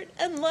support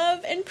and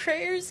love and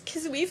prayers,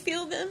 because we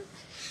feel them.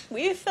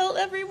 We have felt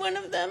every one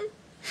of them,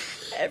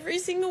 every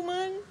single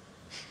one.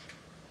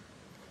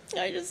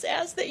 I just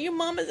ask that you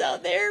mamas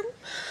out there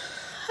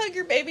hug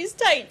your babies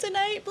tight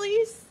tonight,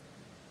 please.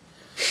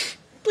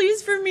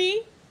 Please, for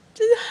me,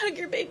 just hug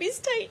your babies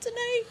tight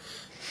tonight.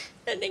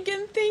 And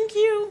again, thank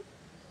you.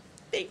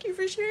 Thank you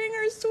for sharing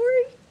our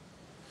story.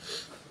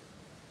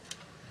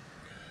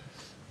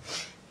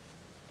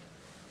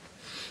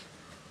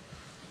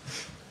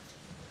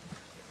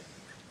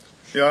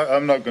 Yeah,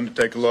 I'm not going to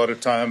take a lot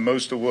of time.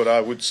 Most of what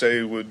I would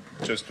say would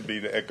just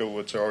be to echo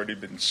what's already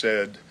been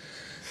said.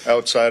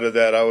 Outside of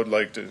that, I would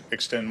like to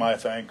extend my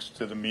thanks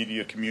to the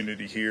media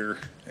community here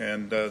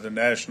and the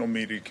national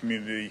media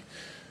community,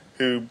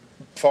 who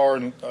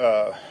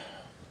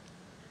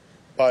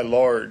by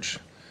large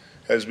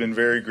has been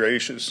very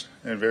gracious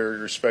and very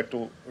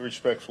respectful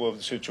of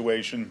the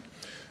situation.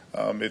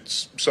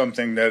 It's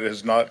something that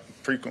has not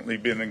frequently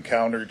been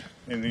encountered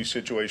in these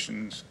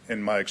situations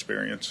in my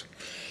experience.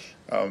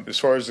 As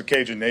far as the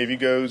Cajun Navy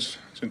goes,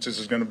 since this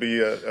is going to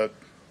be a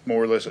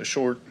more or less a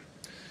short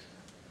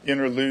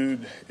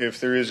interlude. If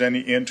there is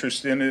any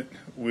interest in it,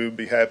 we would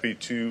be happy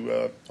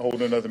to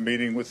hold another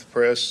meeting with the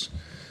press,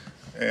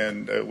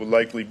 and it will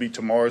likely be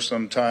tomorrow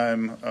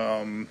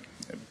sometime.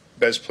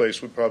 Best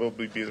place would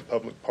probably be the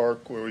public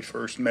park where we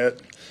first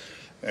met,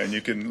 and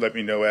you can let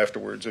me know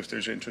afterwards if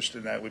there's interest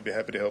in that. We'd be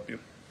happy to help you.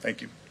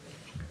 Thank you.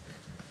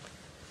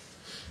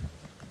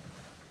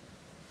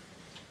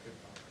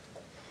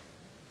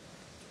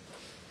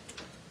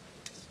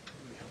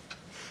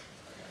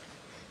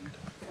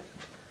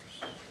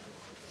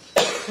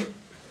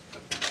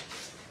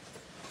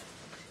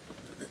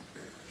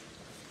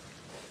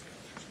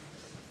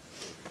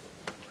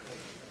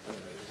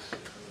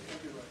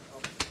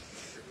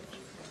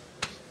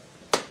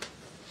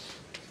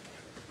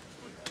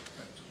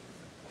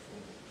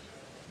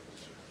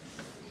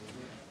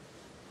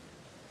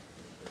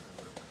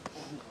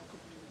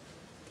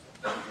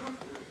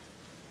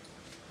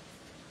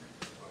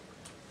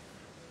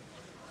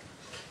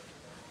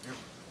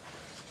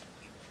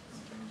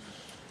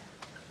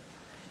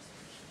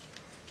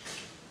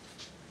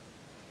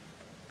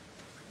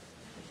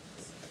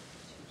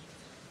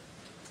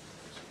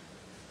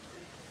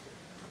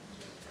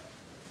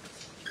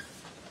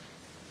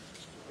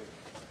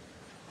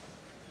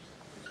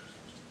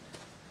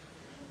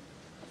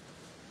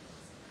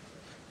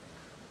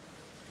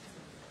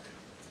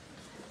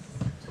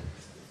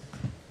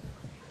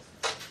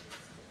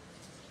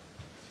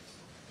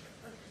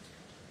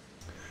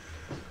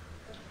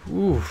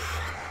 Oof.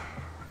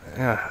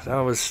 Yeah, that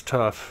was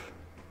tough.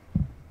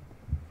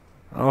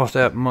 Oh,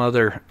 that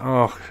mother.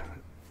 Oh,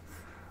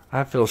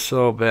 I feel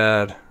so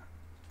bad.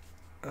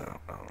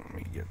 Let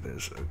me get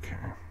this. Okay.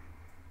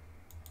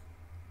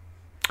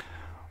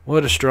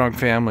 What a strong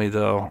family,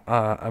 though.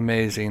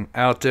 Amazing.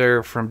 Out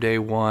there from day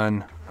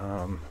one.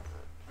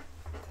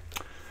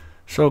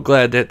 So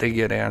glad that they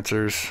get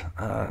answers.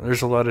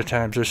 There's a lot of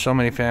times, there's so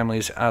many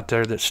families out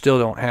there that still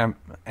don't have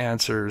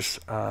answers.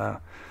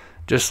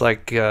 Just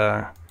like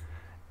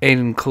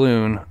Aiden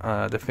Clune,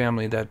 the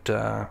family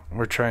that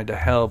we're trying to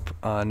help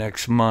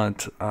next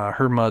month.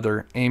 Her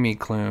mother, Amy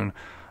Clune.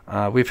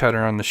 We've had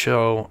her on the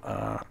show,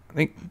 I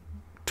think,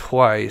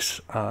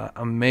 twice.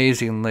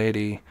 Amazing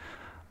lady.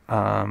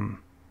 And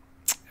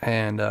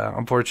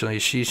unfortunately,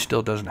 she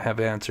still doesn't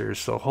have answers.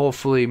 So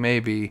hopefully,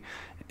 maybe,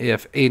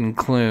 if Aiden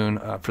Clune,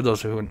 for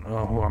those who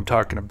know who I'm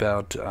talking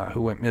about,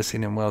 who went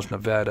missing in Wells,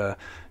 Nevada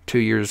 2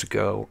 years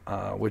ago,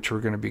 which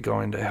we're going to be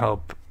going to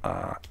help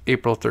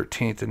April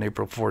 13th and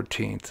April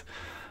 14th.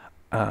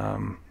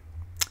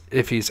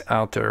 If he's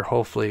out there,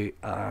 hopefully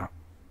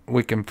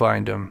we can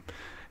find him.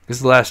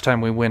 Because the last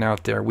time we went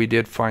out there, we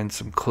did find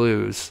some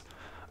clues.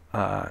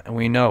 And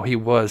we know he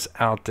was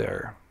out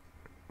there.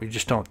 We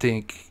just don't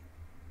think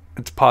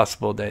it's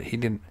possible that he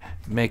didn't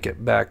make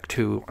it back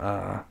to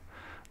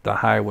the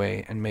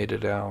highway and made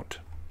it out.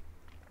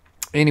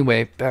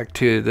 Anyway, back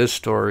to this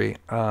story.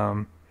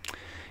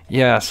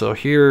 Yeah, so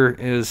here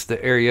is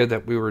the area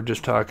that we were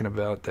just talking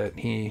about, that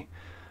he,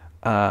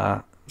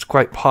 it's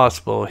quite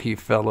possible he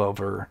fell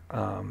over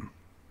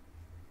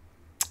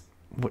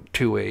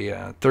to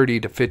a 30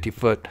 to 50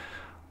 foot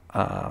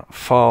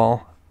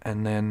fall,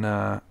 and then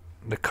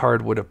the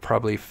card would have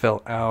probably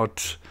fell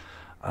out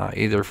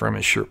either from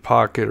his shirt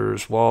pocket or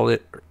his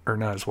wallet, or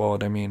not his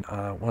wallet, I mean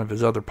one of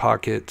his other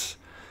pockets.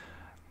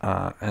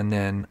 And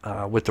then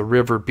with the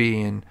river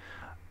being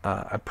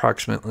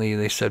approximately,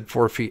 they said,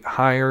 4 feet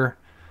higher,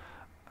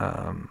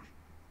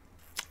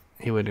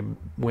 he would have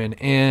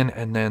went in,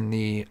 and then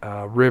the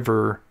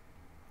river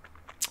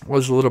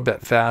was a little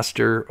bit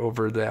faster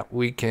over that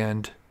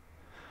weekend.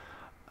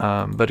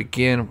 But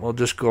again, we'll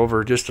just go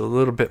over just a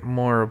little bit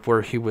more of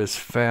where he was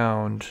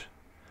found.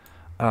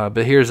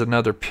 But here's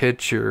another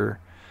picture.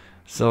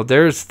 So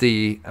there's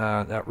the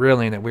that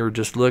railing that we were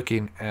just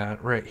looking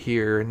at right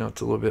here. I know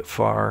it's a little bit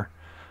far.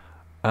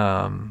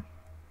 And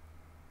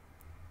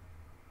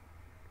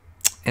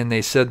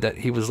they said that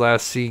he was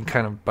last seen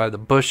kind of by the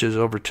bushes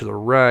over to the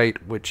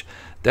right, which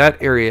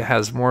that area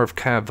has more of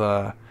kind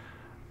of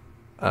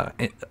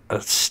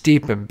a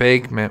steep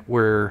embankment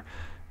where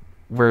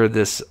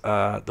this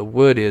the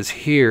wood is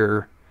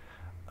here.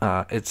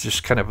 It's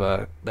just kind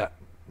of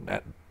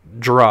that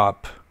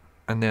drop,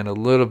 and then a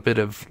little bit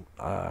of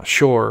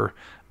shore,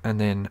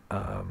 and then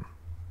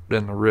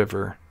the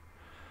river.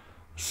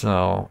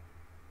 So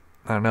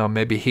I don't know,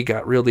 maybe he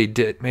got really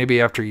maybe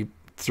after he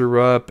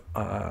threw up,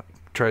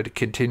 tried to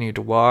continue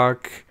to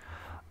walk,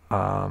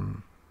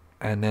 and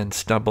then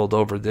stumbled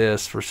over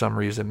this for some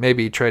reason.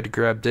 Maybe he tried to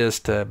grab this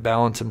to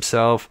balance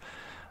himself,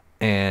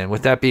 and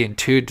with that being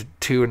 2 to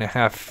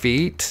 2.5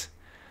 feet,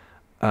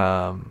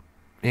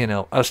 you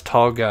know, us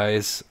tall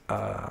guys,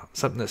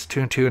 something that's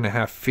 2 and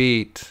 2.5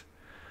 feet,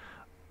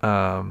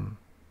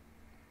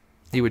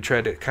 he would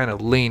try to kind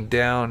of lean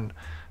down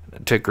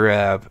to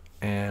grab.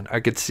 And I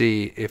could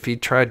see if he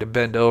tried to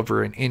bend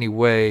over in any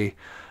way,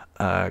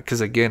 because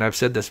again, I've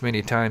said this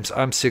many times,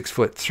 I'm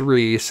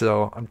 6'3",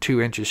 so I'm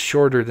 2 inches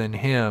shorter than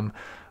him,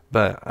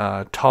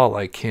 but tall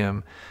like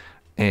him.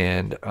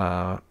 And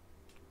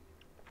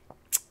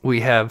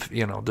we have,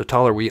 the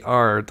taller we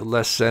are, the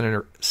less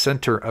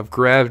center of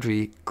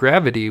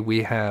gravity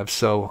we have.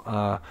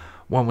 So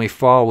when we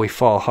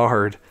fall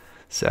hard,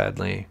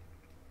 sadly.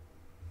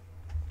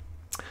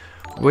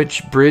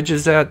 Which bridge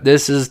is that?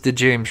 This is the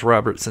James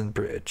Robertson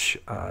Bridge.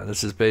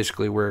 This is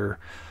basically where,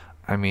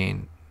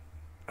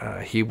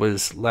 he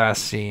was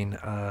last seen.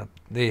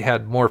 They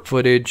had more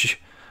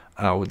footage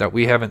that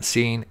we haven't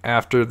seen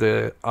after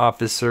the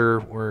officer,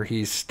 where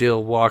he's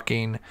still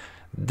walking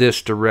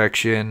this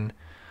direction.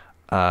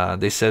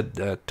 They said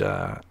that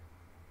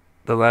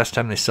the last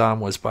time they saw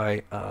him was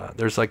by,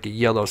 there's like a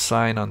yellow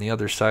sign on the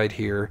other side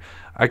here.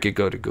 I could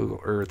go to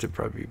Google Earth, it'd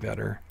probably be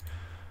better.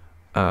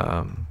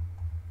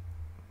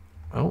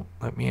 Oh,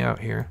 let me out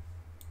here.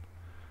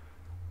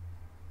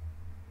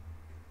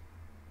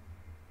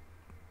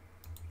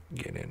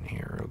 Get in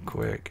here real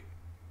quick.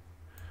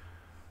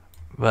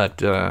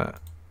 But,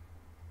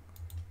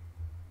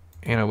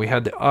 we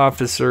had the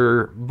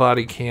officer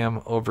body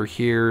cam over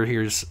here.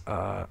 Here's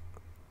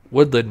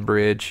Woodland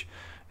Bridge,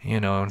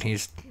 and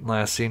he's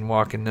last seen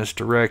walking this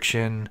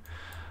direction.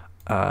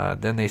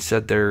 Then they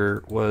said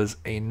there was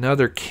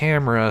another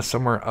camera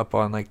somewhere up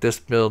on like this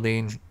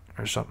building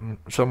or something,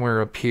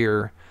 somewhere up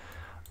here.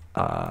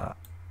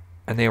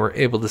 And they were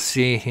able to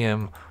see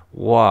him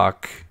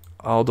walk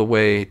all the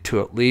way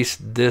to at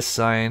least this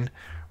sign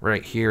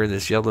right here,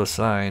 this yellow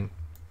sign.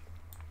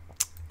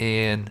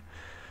 And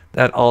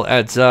that all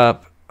adds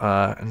up.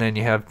 And then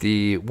you have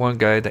the one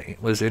guy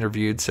that was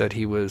interviewed said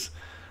he was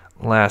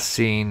last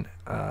seen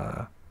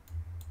that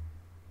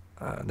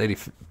he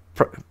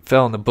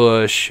fell in the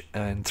bush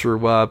and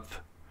threw up.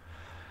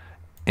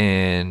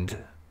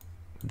 And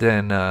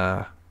then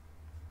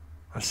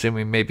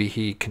assuming maybe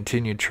he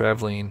continued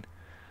traveling,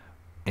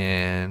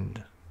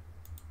 and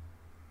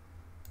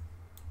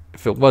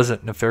if it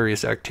wasn't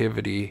nefarious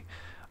activity,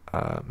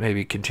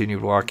 maybe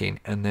continued walking,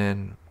 and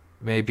then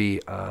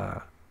maybe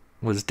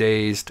was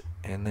dazed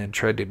and then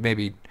tried to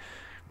maybe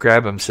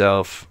grab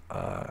himself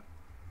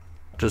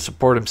to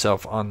support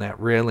himself on that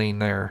railing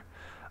there.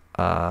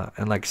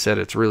 And like I said,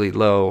 it's really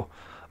low,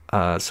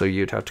 so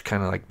you'd have to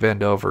kind of like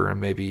bend over, and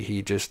maybe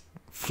he just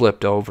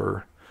flipped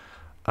over,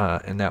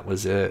 and that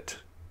was it.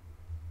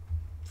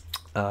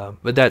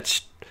 But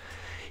that's,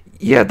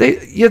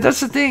 that's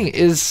the thing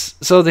is,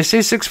 so they say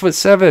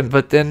 6'7",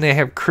 but then they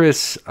have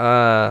Chris,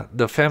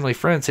 the family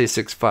friend, say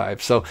 6'5",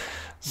 so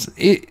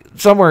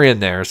somewhere in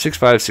there,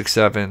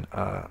 6'5",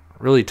 6'7",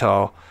 really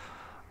tall.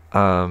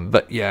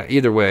 But yeah,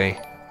 either way,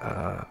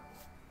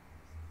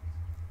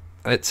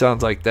 it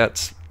sounds like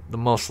that's the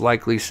most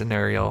likely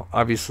scenario.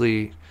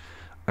 Obviously,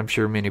 I'm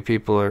sure many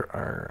people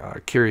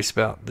are curious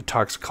about the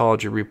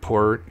toxicology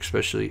report,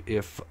 especially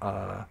if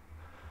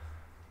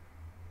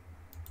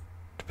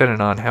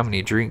depending on how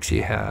many drinks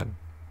he had.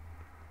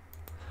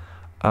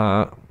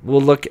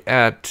 We'll look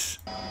at,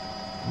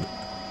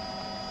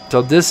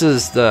 so this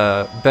is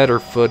the better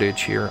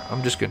footage here.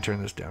 I'm just going to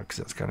turn this down because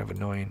that's kind of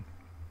annoying,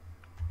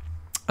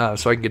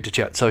 so I can get to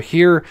chat. So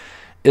here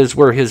is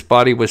where his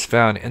body was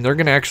found, and they're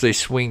going to actually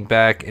swing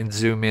back and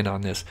zoom in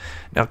on this.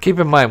 Now keep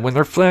in mind, when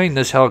they're flying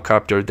this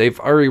helicopter, they've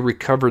already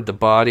recovered the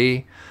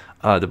body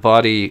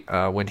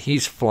when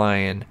he's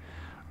flying,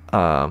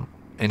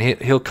 and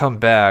he'll come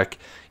back.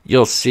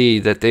 You'll see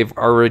that they've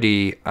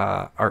already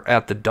are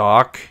at the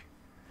dock,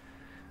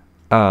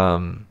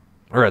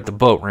 or at the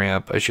boat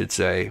ramp, I should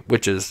say,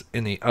 which is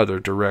in the other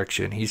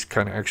direction. He's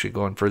kind of actually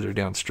going further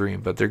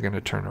downstream, but they're going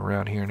to turn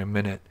around here in a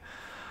minute.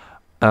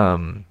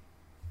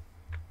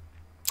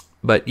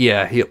 But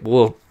yeah,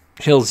 he'll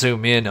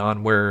zoom in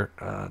on where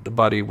the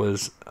body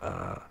was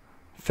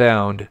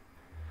found,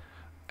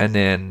 and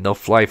then they'll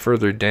fly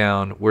further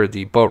down where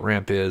the boat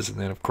ramp is, and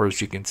then of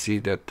course you can see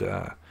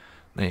that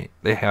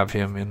they have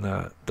him in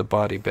the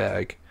body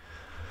bag.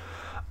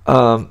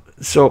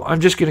 So I'm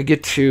just gonna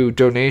get to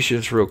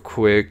donations real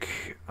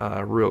quick. I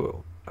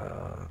don't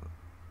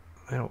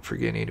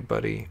forget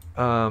anybody.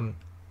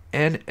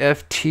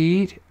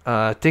 NFT,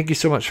 thank you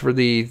so much for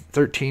the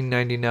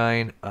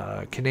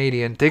 $13.99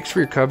 Canadian. Thanks for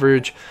your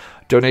coverage.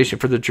 Donation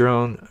for the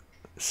drone.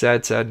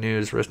 Sad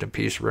news. Rest in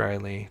peace,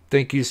 Riley.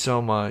 Thank you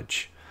so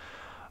much.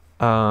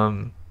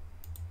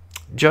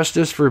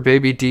 Justice for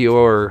baby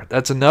Dior.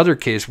 That's another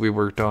case we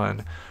worked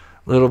on.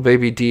 Little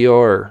baby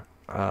Dior.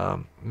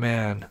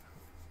 Man,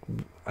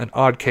 an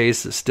odd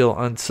case that's still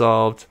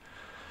unsolved.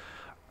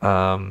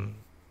 And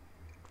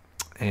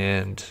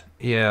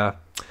yeah.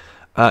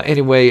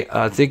 Anyway,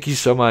 thank you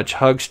so much.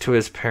 Hugs to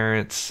his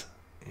parents.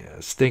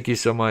 Yes, thank you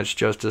so much,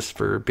 Justice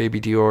for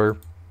baby Dior.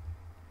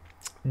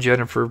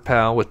 Jennifer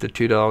Powell with the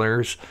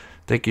 $2.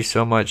 Thank you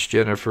so much,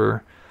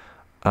 Jennifer.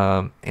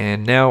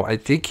 And now I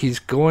think he's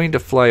going to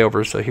fly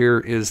over. So here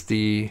is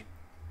the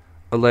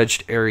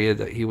alleged area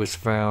that he was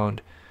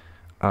found.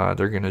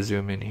 They're going to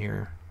zoom in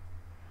here.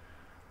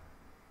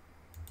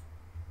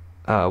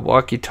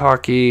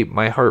 Walkie-talkie,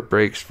 my heart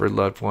breaks for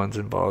loved ones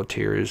and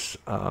volunteers.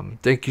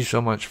 Thank you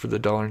so much for the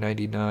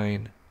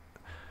 $1.99.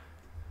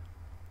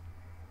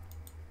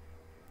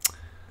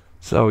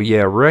 So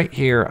yeah, right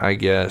here, I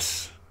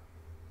guess,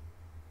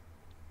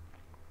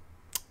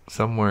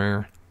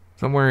 somewhere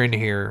Somewhere in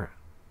here.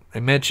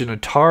 They mentioned a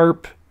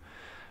tarp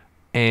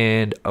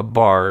and a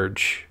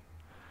barge.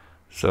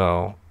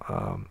 So,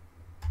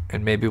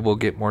 and maybe we'll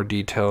get more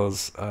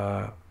details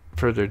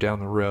further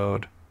down the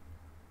road.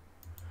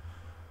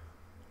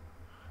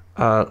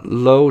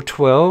 Low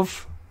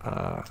 12.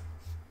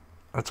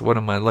 That's one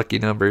of my lucky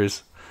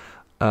numbers.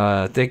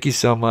 Thank you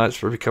so much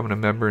for becoming a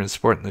member and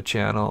supporting the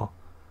channel.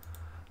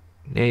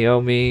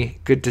 Naomi,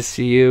 good to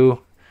see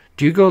you.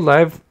 Do you go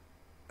live?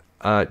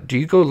 Do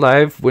you go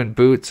live when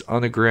boots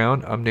on the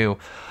ground? I'm new.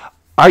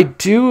 I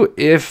do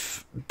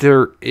if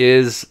there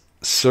is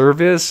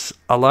service.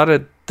 A lot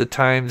of the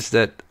times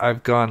that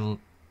I've gone,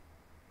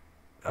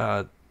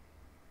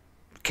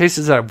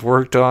 cases I've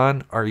worked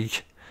on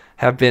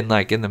have been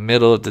like in the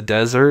middle of the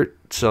desert,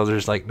 so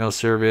there's like no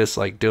service.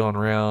 Like Dylan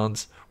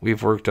Rounds,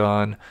 we've worked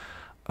on.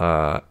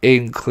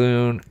 Aiden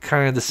Clune,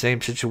 kind of the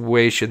same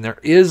situation. There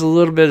is a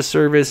little bit of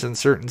service in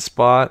certain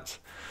spots.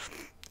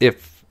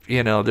 If,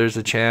 you know, there's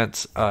a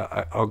chance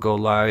I'll go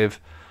live,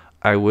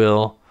 I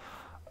will.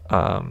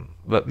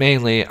 But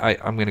mainly,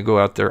 I'm going to go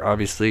out there,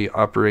 obviously,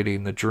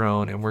 operating the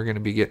drone, and we're going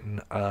to be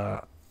getting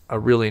a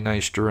really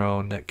nice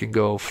drone that can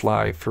go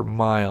fly for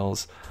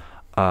miles,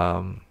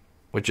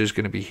 which is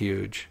going to be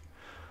huge.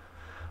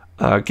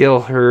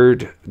 Gail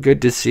Hurd,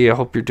 good to see you. I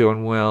hope you're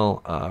doing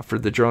well for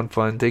the drone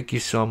fund. Thank you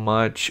so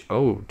much.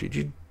 Oh, did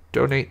you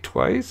donate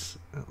twice?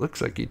 It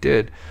looks like you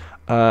did.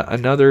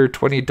 Another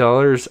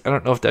 $20. I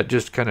don't know if that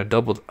just kind of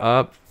doubled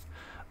up.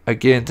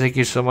 Again, thank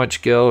you so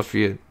much, Gail, if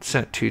you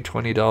sent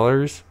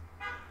 $20.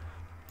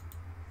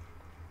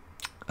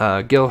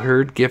 Gail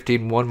Hurd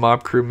gifting 1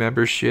 Mob Crew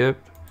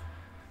membership.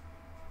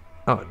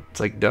 Oh, it's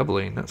like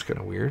doubling. That's kind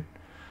of weird.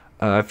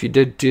 If you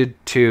did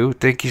 2,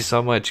 thank you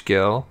so much,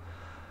 Gail.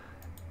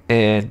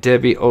 And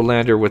Debbie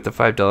Olander with the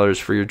 $5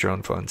 for your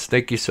drone funds.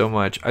 Thank you so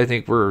much. I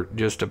think we're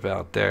just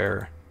about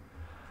there.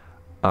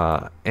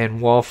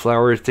 And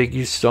Wallflower, thank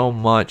you so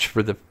much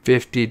for the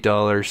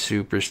 $50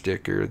 super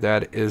sticker.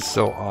 That is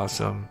so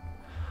awesome.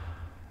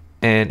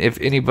 And if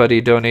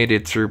anybody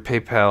donated through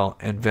PayPal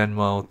and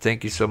Venmo,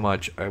 thank you so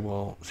much. I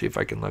will see if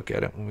I can look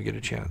at it when we get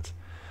a chance.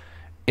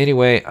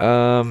 Anyway,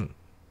 I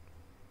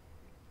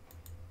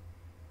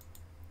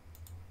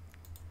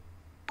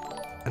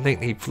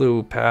think he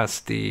flew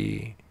past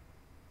the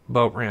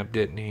boat ramp,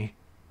 didn't he?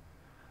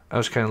 I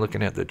was kind of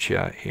looking at the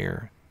chat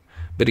here.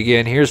 But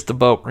again, here's the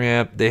boat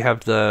ramp. They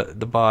have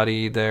the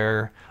body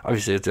there.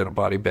 Obviously, it's in a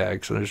body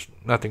bag, so there's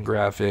nothing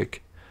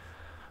graphic.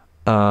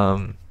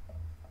 I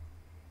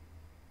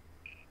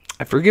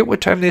forget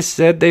what time they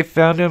said they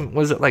found him.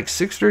 Was it like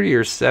 6:30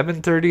 or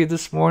 7:30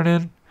 this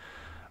morning?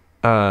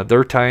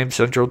 Their time,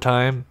 Central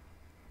Time.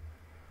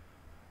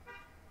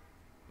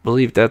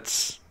 Believe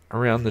that's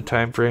around the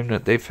time frame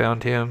that they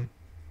found him.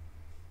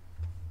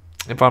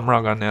 If I'm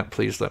wrong on that,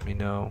 please let me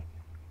know.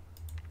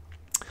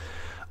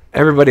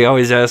 Everybody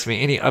always asks me,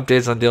 any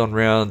updates on Dylan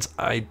Rounds?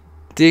 I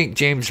think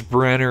James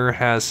Brenner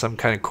has some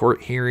kind of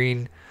court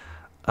hearing.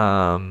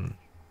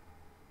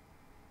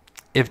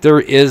 If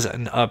there is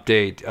an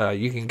update,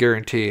 you can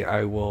guarantee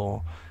I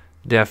will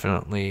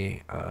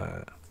definitely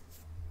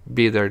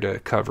be there to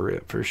cover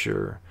it for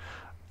sure.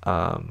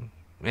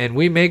 And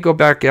we may go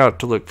back out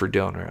to look for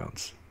Dylan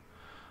Rounds.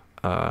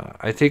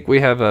 I think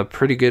we have a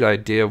pretty good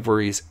idea of where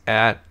he's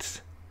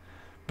at.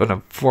 But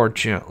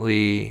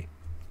unfortunately,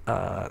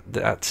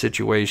 that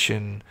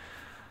situation,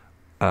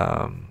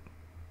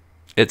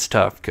 it's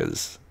tough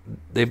because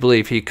they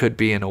believe he could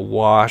be in a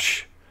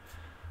wash,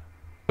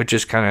 which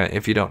is kind of,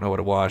 if you don't know what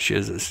a wash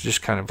is, it's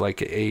just kind of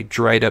like a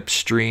dried up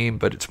stream,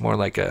 but it's more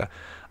like a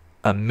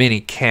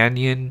mini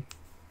canyon,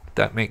 if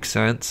that makes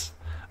sense.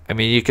 I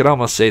mean, you could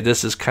almost say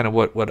this is kind of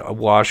what a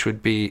wash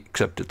would be,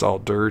 except it's all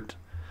dirt.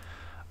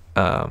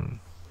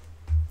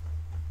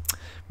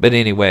 But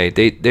anyway,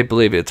 they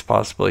believe it's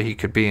possible he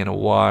could be in a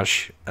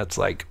wash that's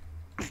like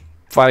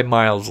 5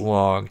 miles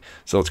long.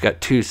 So it's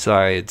got 2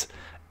 sides.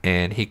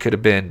 And he could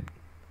have been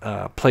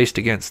placed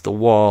against the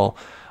wall.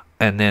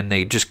 And then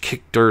they just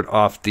kicked dirt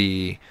off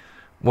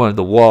one of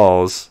the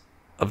walls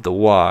of the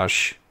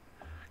wash.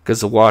 Because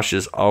the wash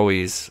is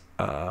always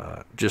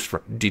just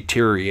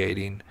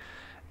deteriorating.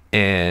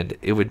 And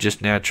it would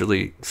just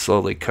naturally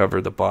slowly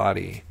cover the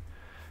body.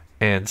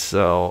 And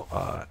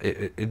so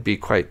it'd be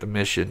quite the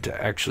mission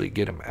to actually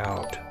get him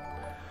out.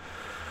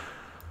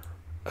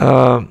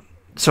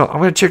 So I'm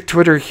going to check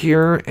Twitter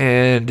here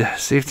and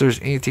see if there's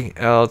anything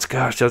else.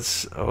 Gosh,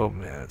 oh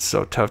man, it's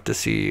so tough to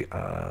see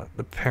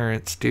the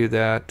parents do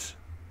that.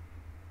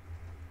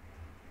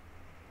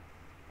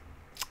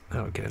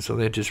 Okay, so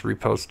they just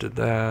reposted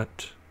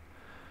that.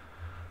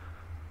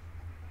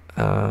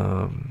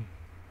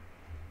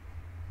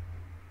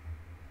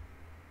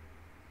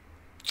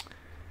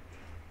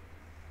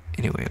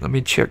 Anyway, let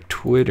me check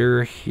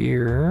Twitter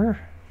here.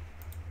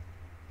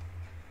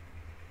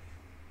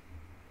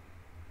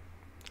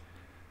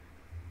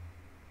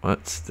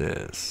 What's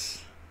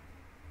this?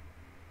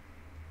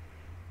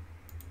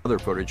 Other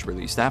footage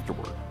released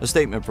afterward. A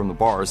statement from the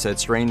bar said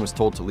Strain was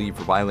told to leave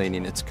for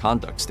violating its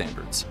conduct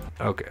standards.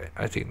 Okay,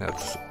 I think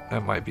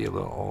that might be a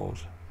little old.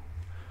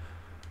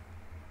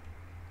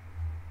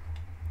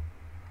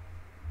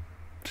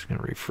 Just going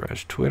to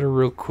refresh Twitter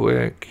real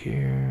quick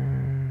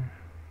here.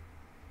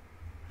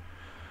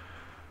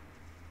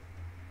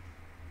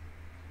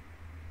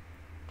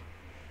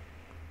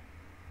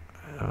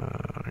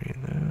 Read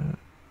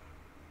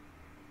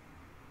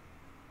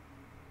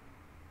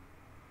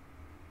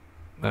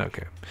that.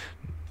 Okay.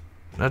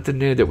 Nothing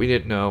new that we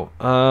didn't know.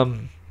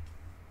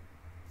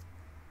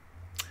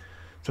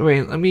 So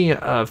wait, let me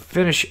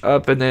finish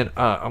up, and then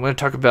I'm going to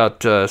talk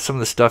about some of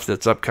the stuff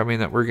that's upcoming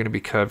that we're going to be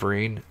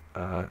covering.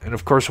 And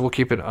of course, we'll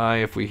keep an eye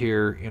if we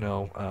hear,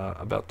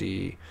 about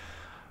the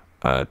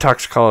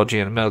toxicology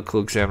and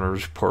medical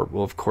examiner's report.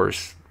 We'll of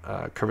course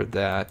cover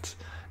that.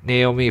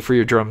 Naomi, for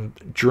your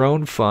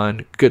drone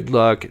fund, good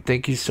luck.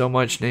 Thank you so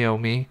much,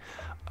 Naomi.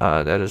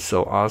 That is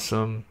so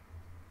awesome.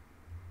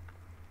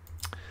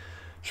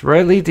 Is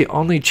Riley the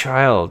only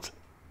child?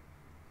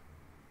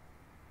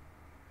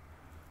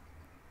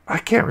 I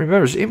can't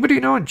remember. Does anybody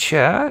know in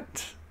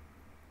chat?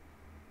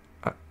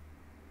 I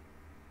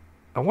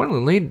want to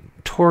lean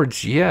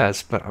towards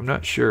yes, but I'm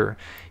not sure.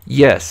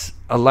 Yes,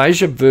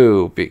 Elijah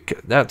Vu,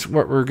 because that's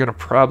what we're going to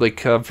probably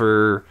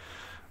cover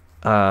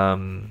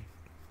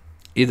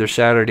either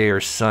Saturday or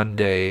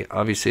Sunday.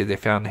 Obviously, they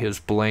found his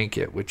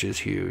blanket, which is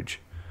huge.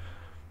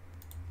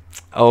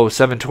 Oh,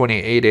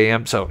 7:28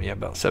 a.m., so yeah,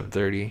 about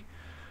 7:30.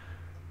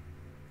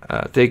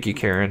 Thank you,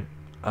 Karen.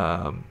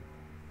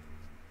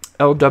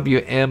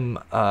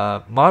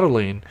 LWM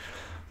Modeling.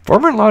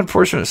 Former law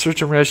enforcement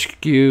search and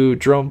rescue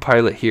drone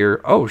pilot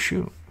here. Oh,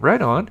 shoot.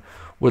 Right on.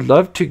 Would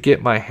love to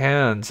get my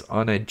hands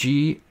on a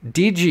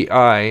DJI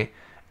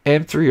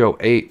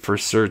M308 for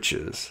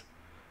searches.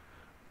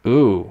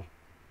 Ooh.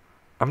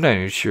 I'm not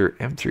even sure.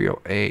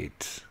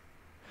 M308.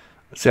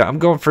 So I'm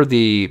going for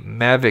the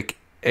Mavic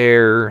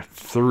Air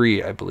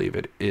 3, I believe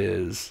it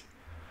is.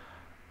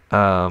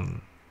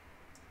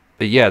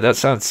 But yeah, that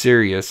sounds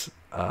serious.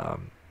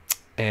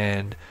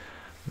 And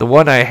the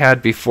one I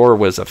had before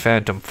was a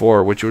Phantom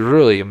 4, which was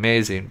really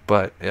amazing,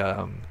 but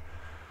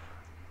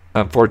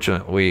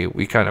unfortunately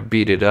we kind of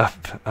beat it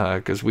up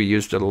because we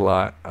used it a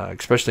lot,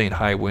 especially in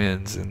high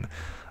winds, and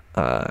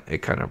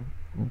it kind of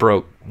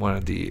broke one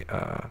of the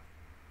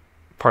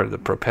part of the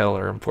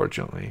propeller,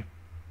 unfortunately.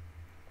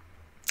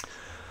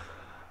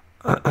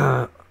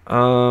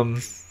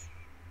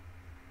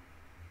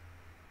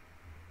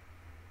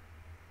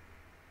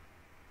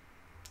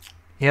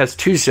 He has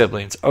 2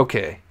 siblings.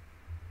 Okay.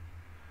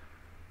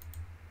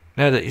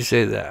 Now that you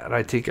say that,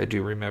 I think I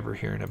do remember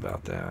hearing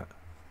about that.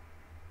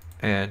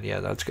 And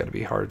yeah, that's got to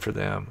be hard for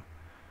them.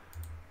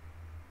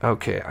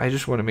 Okay, I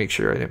just want to make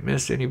sure I didn't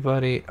miss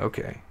anybody.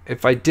 Okay.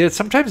 If I did,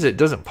 sometimes it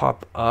doesn't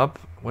pop up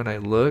when I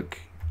look.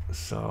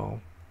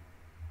 So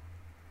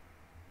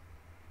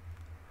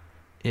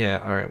yeah,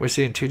 all right. We're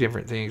seeing 2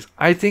 different things.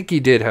 I think he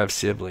did have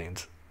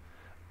siblings.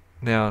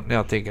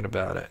 Now thinking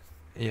about it.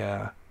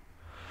 Yeah.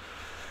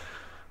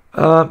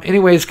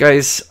 Anyways,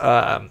 guys,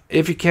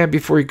 if you can,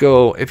 before you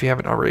go, if you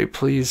haven't already,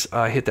 please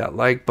hit that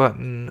like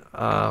button.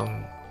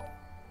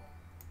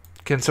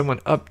 Can someone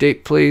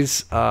update,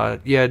 please?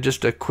 Yeah,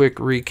 just a quick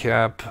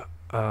recap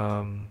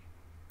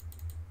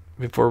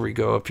before we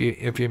go.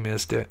 If you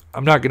missed it,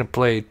 I'm not gonna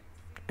play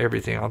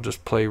everything. I'll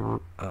just play.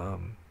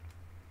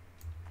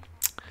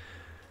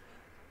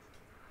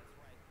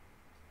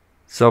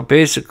 So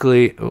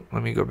basically,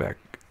 let me go back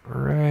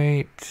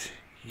right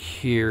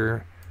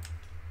here.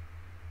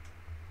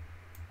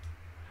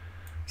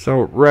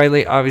 So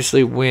Riley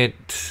obviously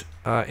went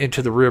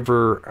into the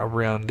river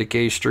around the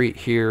Gay Street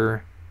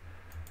here,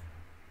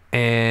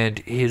 and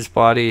his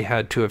body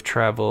had to have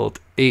traveled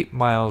 8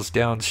 miles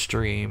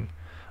downstream.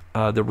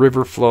 The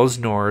river flows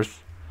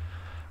north,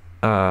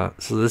 so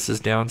this is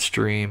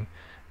downstream,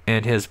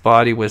 and his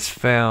body was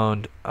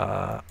found,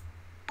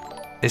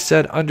 it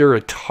said, under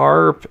a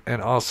tarp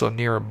and also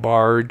near a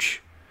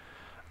barge.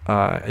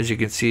 As you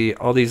can see,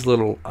 all these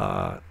little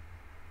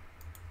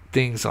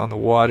things on the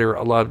water,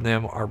 a lot of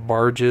them are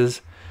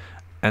barges,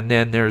 and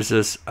then there's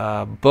this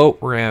boat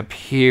ramp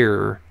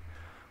here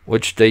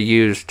which they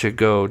use to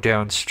go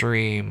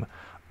downstream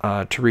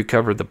to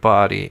recover the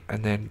body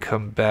and then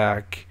come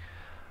back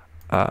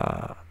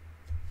to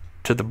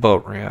the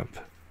boat ramp.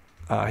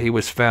 He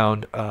was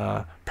found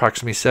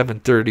approximately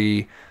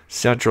 7:30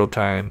 Central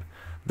Time,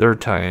 their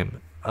time,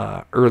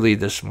 early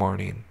this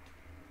morning.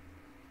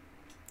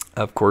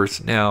 Of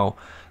course, now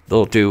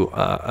they'll do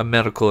a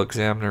medical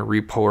examiner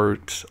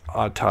report,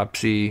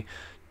 autopsy,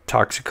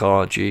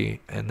 toxicology,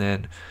 and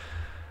then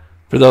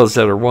for those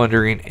that are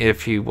wondering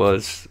if he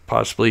was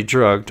possibly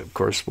drugged, of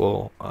course,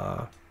 we'll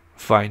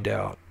find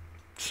out.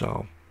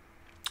 So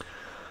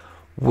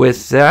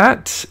with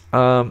that,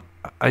 I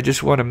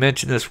just want to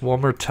mention this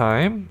one more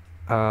time.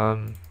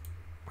 We're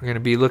going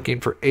to be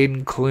looking for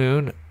Aiden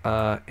Clune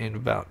in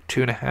about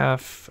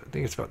 2.5, I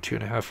think it's about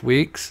 2.5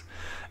 weeks.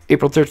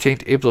 April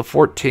 13th, April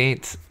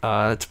 14th.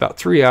 It's about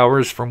 3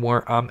 hours from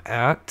where I'm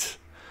at.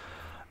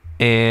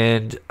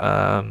 And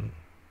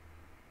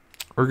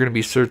we're going to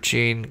be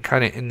searching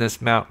kind of in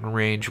this mountain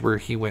range where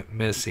he went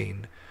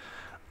missing.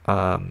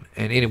 And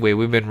anyway,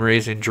 we've been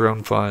raising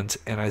drone funds,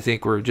 and I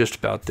think we're just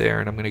about there.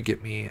 And I'm going to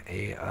get me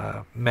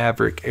a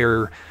Maverick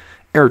Air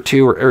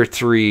 2 or Air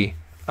 3,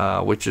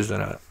 which is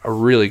a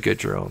really good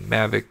drone.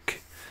 Mavic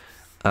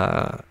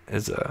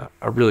is a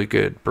really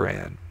good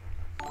brand.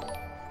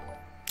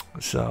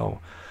 So,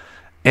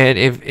 and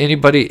if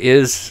anybody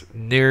is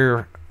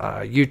near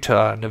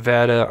Utah,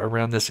 Nevada,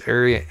 around this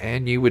area,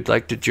 and you would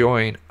like to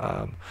join,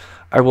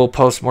 I will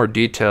post more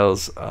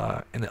details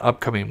in the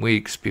upcoming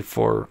weeks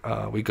before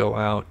we go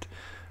out,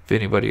 if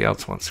anybody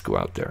else wants to go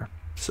out there.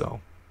 So,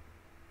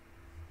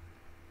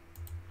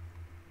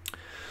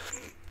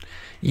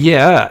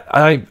 yeah,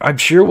 I'm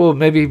sure we'll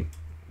maybe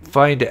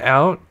find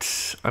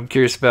out. I'm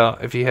curious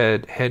about if he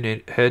had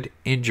head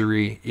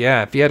injury.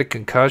 Yeah, if he had a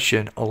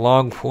concussion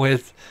along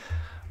with,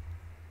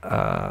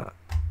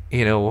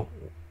 you know,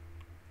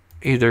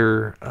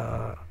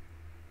 either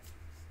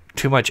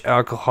too much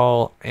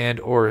alcohol and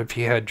or if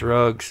he had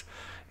drugs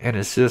in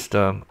his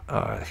system,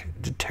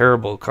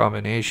 terrible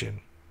combination.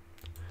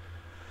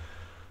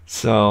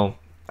 So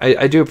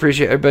I do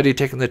appreciate everybody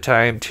taking the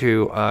time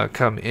to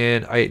come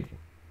in.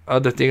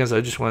 Other things,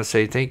 I just want to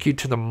say thank you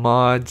to the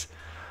mods.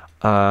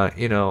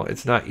 You know,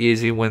 it's not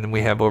easy when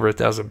we have over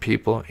 1,000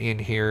 people in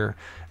here,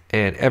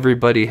 and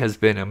everybody has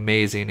been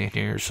amazing in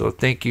here. So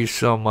thank you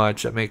so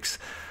much. That makes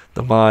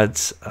the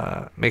mods,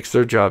 makes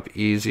their job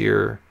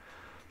easier.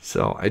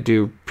 So I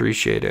do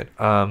appreciate it.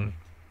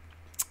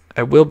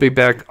 I will be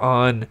back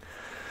on,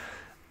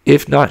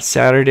 if not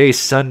Saturday,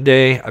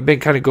 Sunday. I've been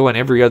kind of going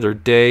every other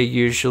day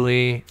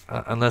usually,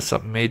 unless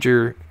something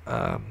major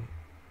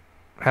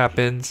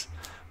happens.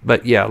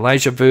 But yeah,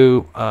 Elijah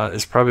Vu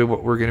is probably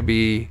what we're going to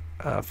be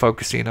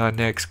focusing on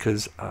next,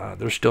 because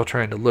they're still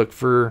trying to look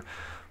for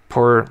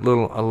poor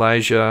little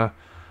Elijah,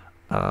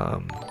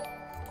 and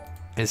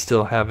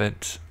still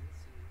haven't.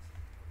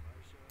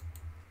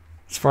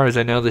 As far as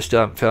I know, they still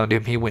haven't found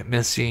him. He went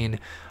missing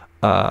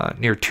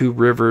near Two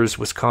Rivers,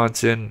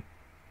 Wisconsin.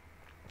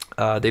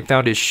 They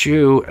found his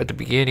shoe at the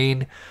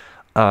beginning,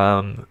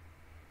 and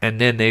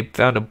then they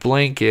found a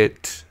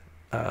blanket.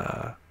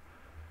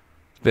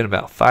 It's been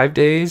about 5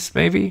 days,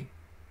 maybe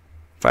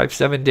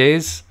 5-7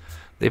 days.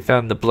 They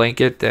found the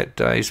blanket that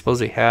he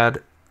supposedly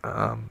had.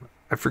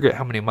 I forget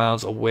how many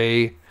miles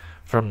away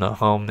from the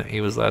home that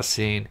he was last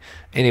seen.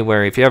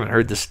 Anyway, if you haven't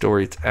heard the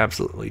story, it's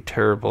absolutely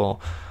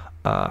terrible.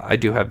 I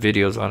do have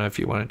videos on it if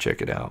you want to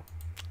check it out.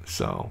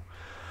 So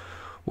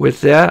with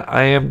that,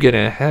 I am going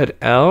to head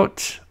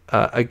out.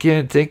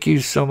 Again, thank you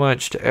so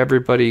much to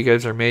everybody. You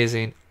guys are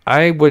amazing.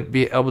 I wouldn't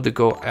be able to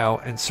go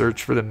out and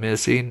search for the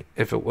missing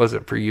if it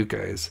wasn't for you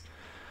guys.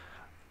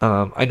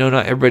 I know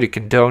not everybody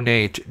can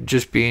donate.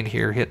 Just being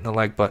here, hitting the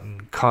like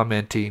button,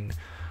 commenting,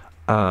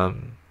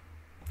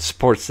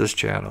 supports this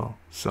channel.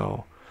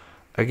 So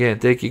again,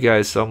 thank you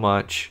guys so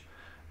much.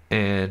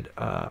 And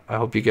I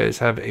hope you guys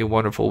have a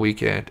wonderful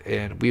weekend,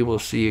 and we will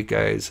see you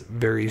guys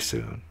very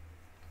soon.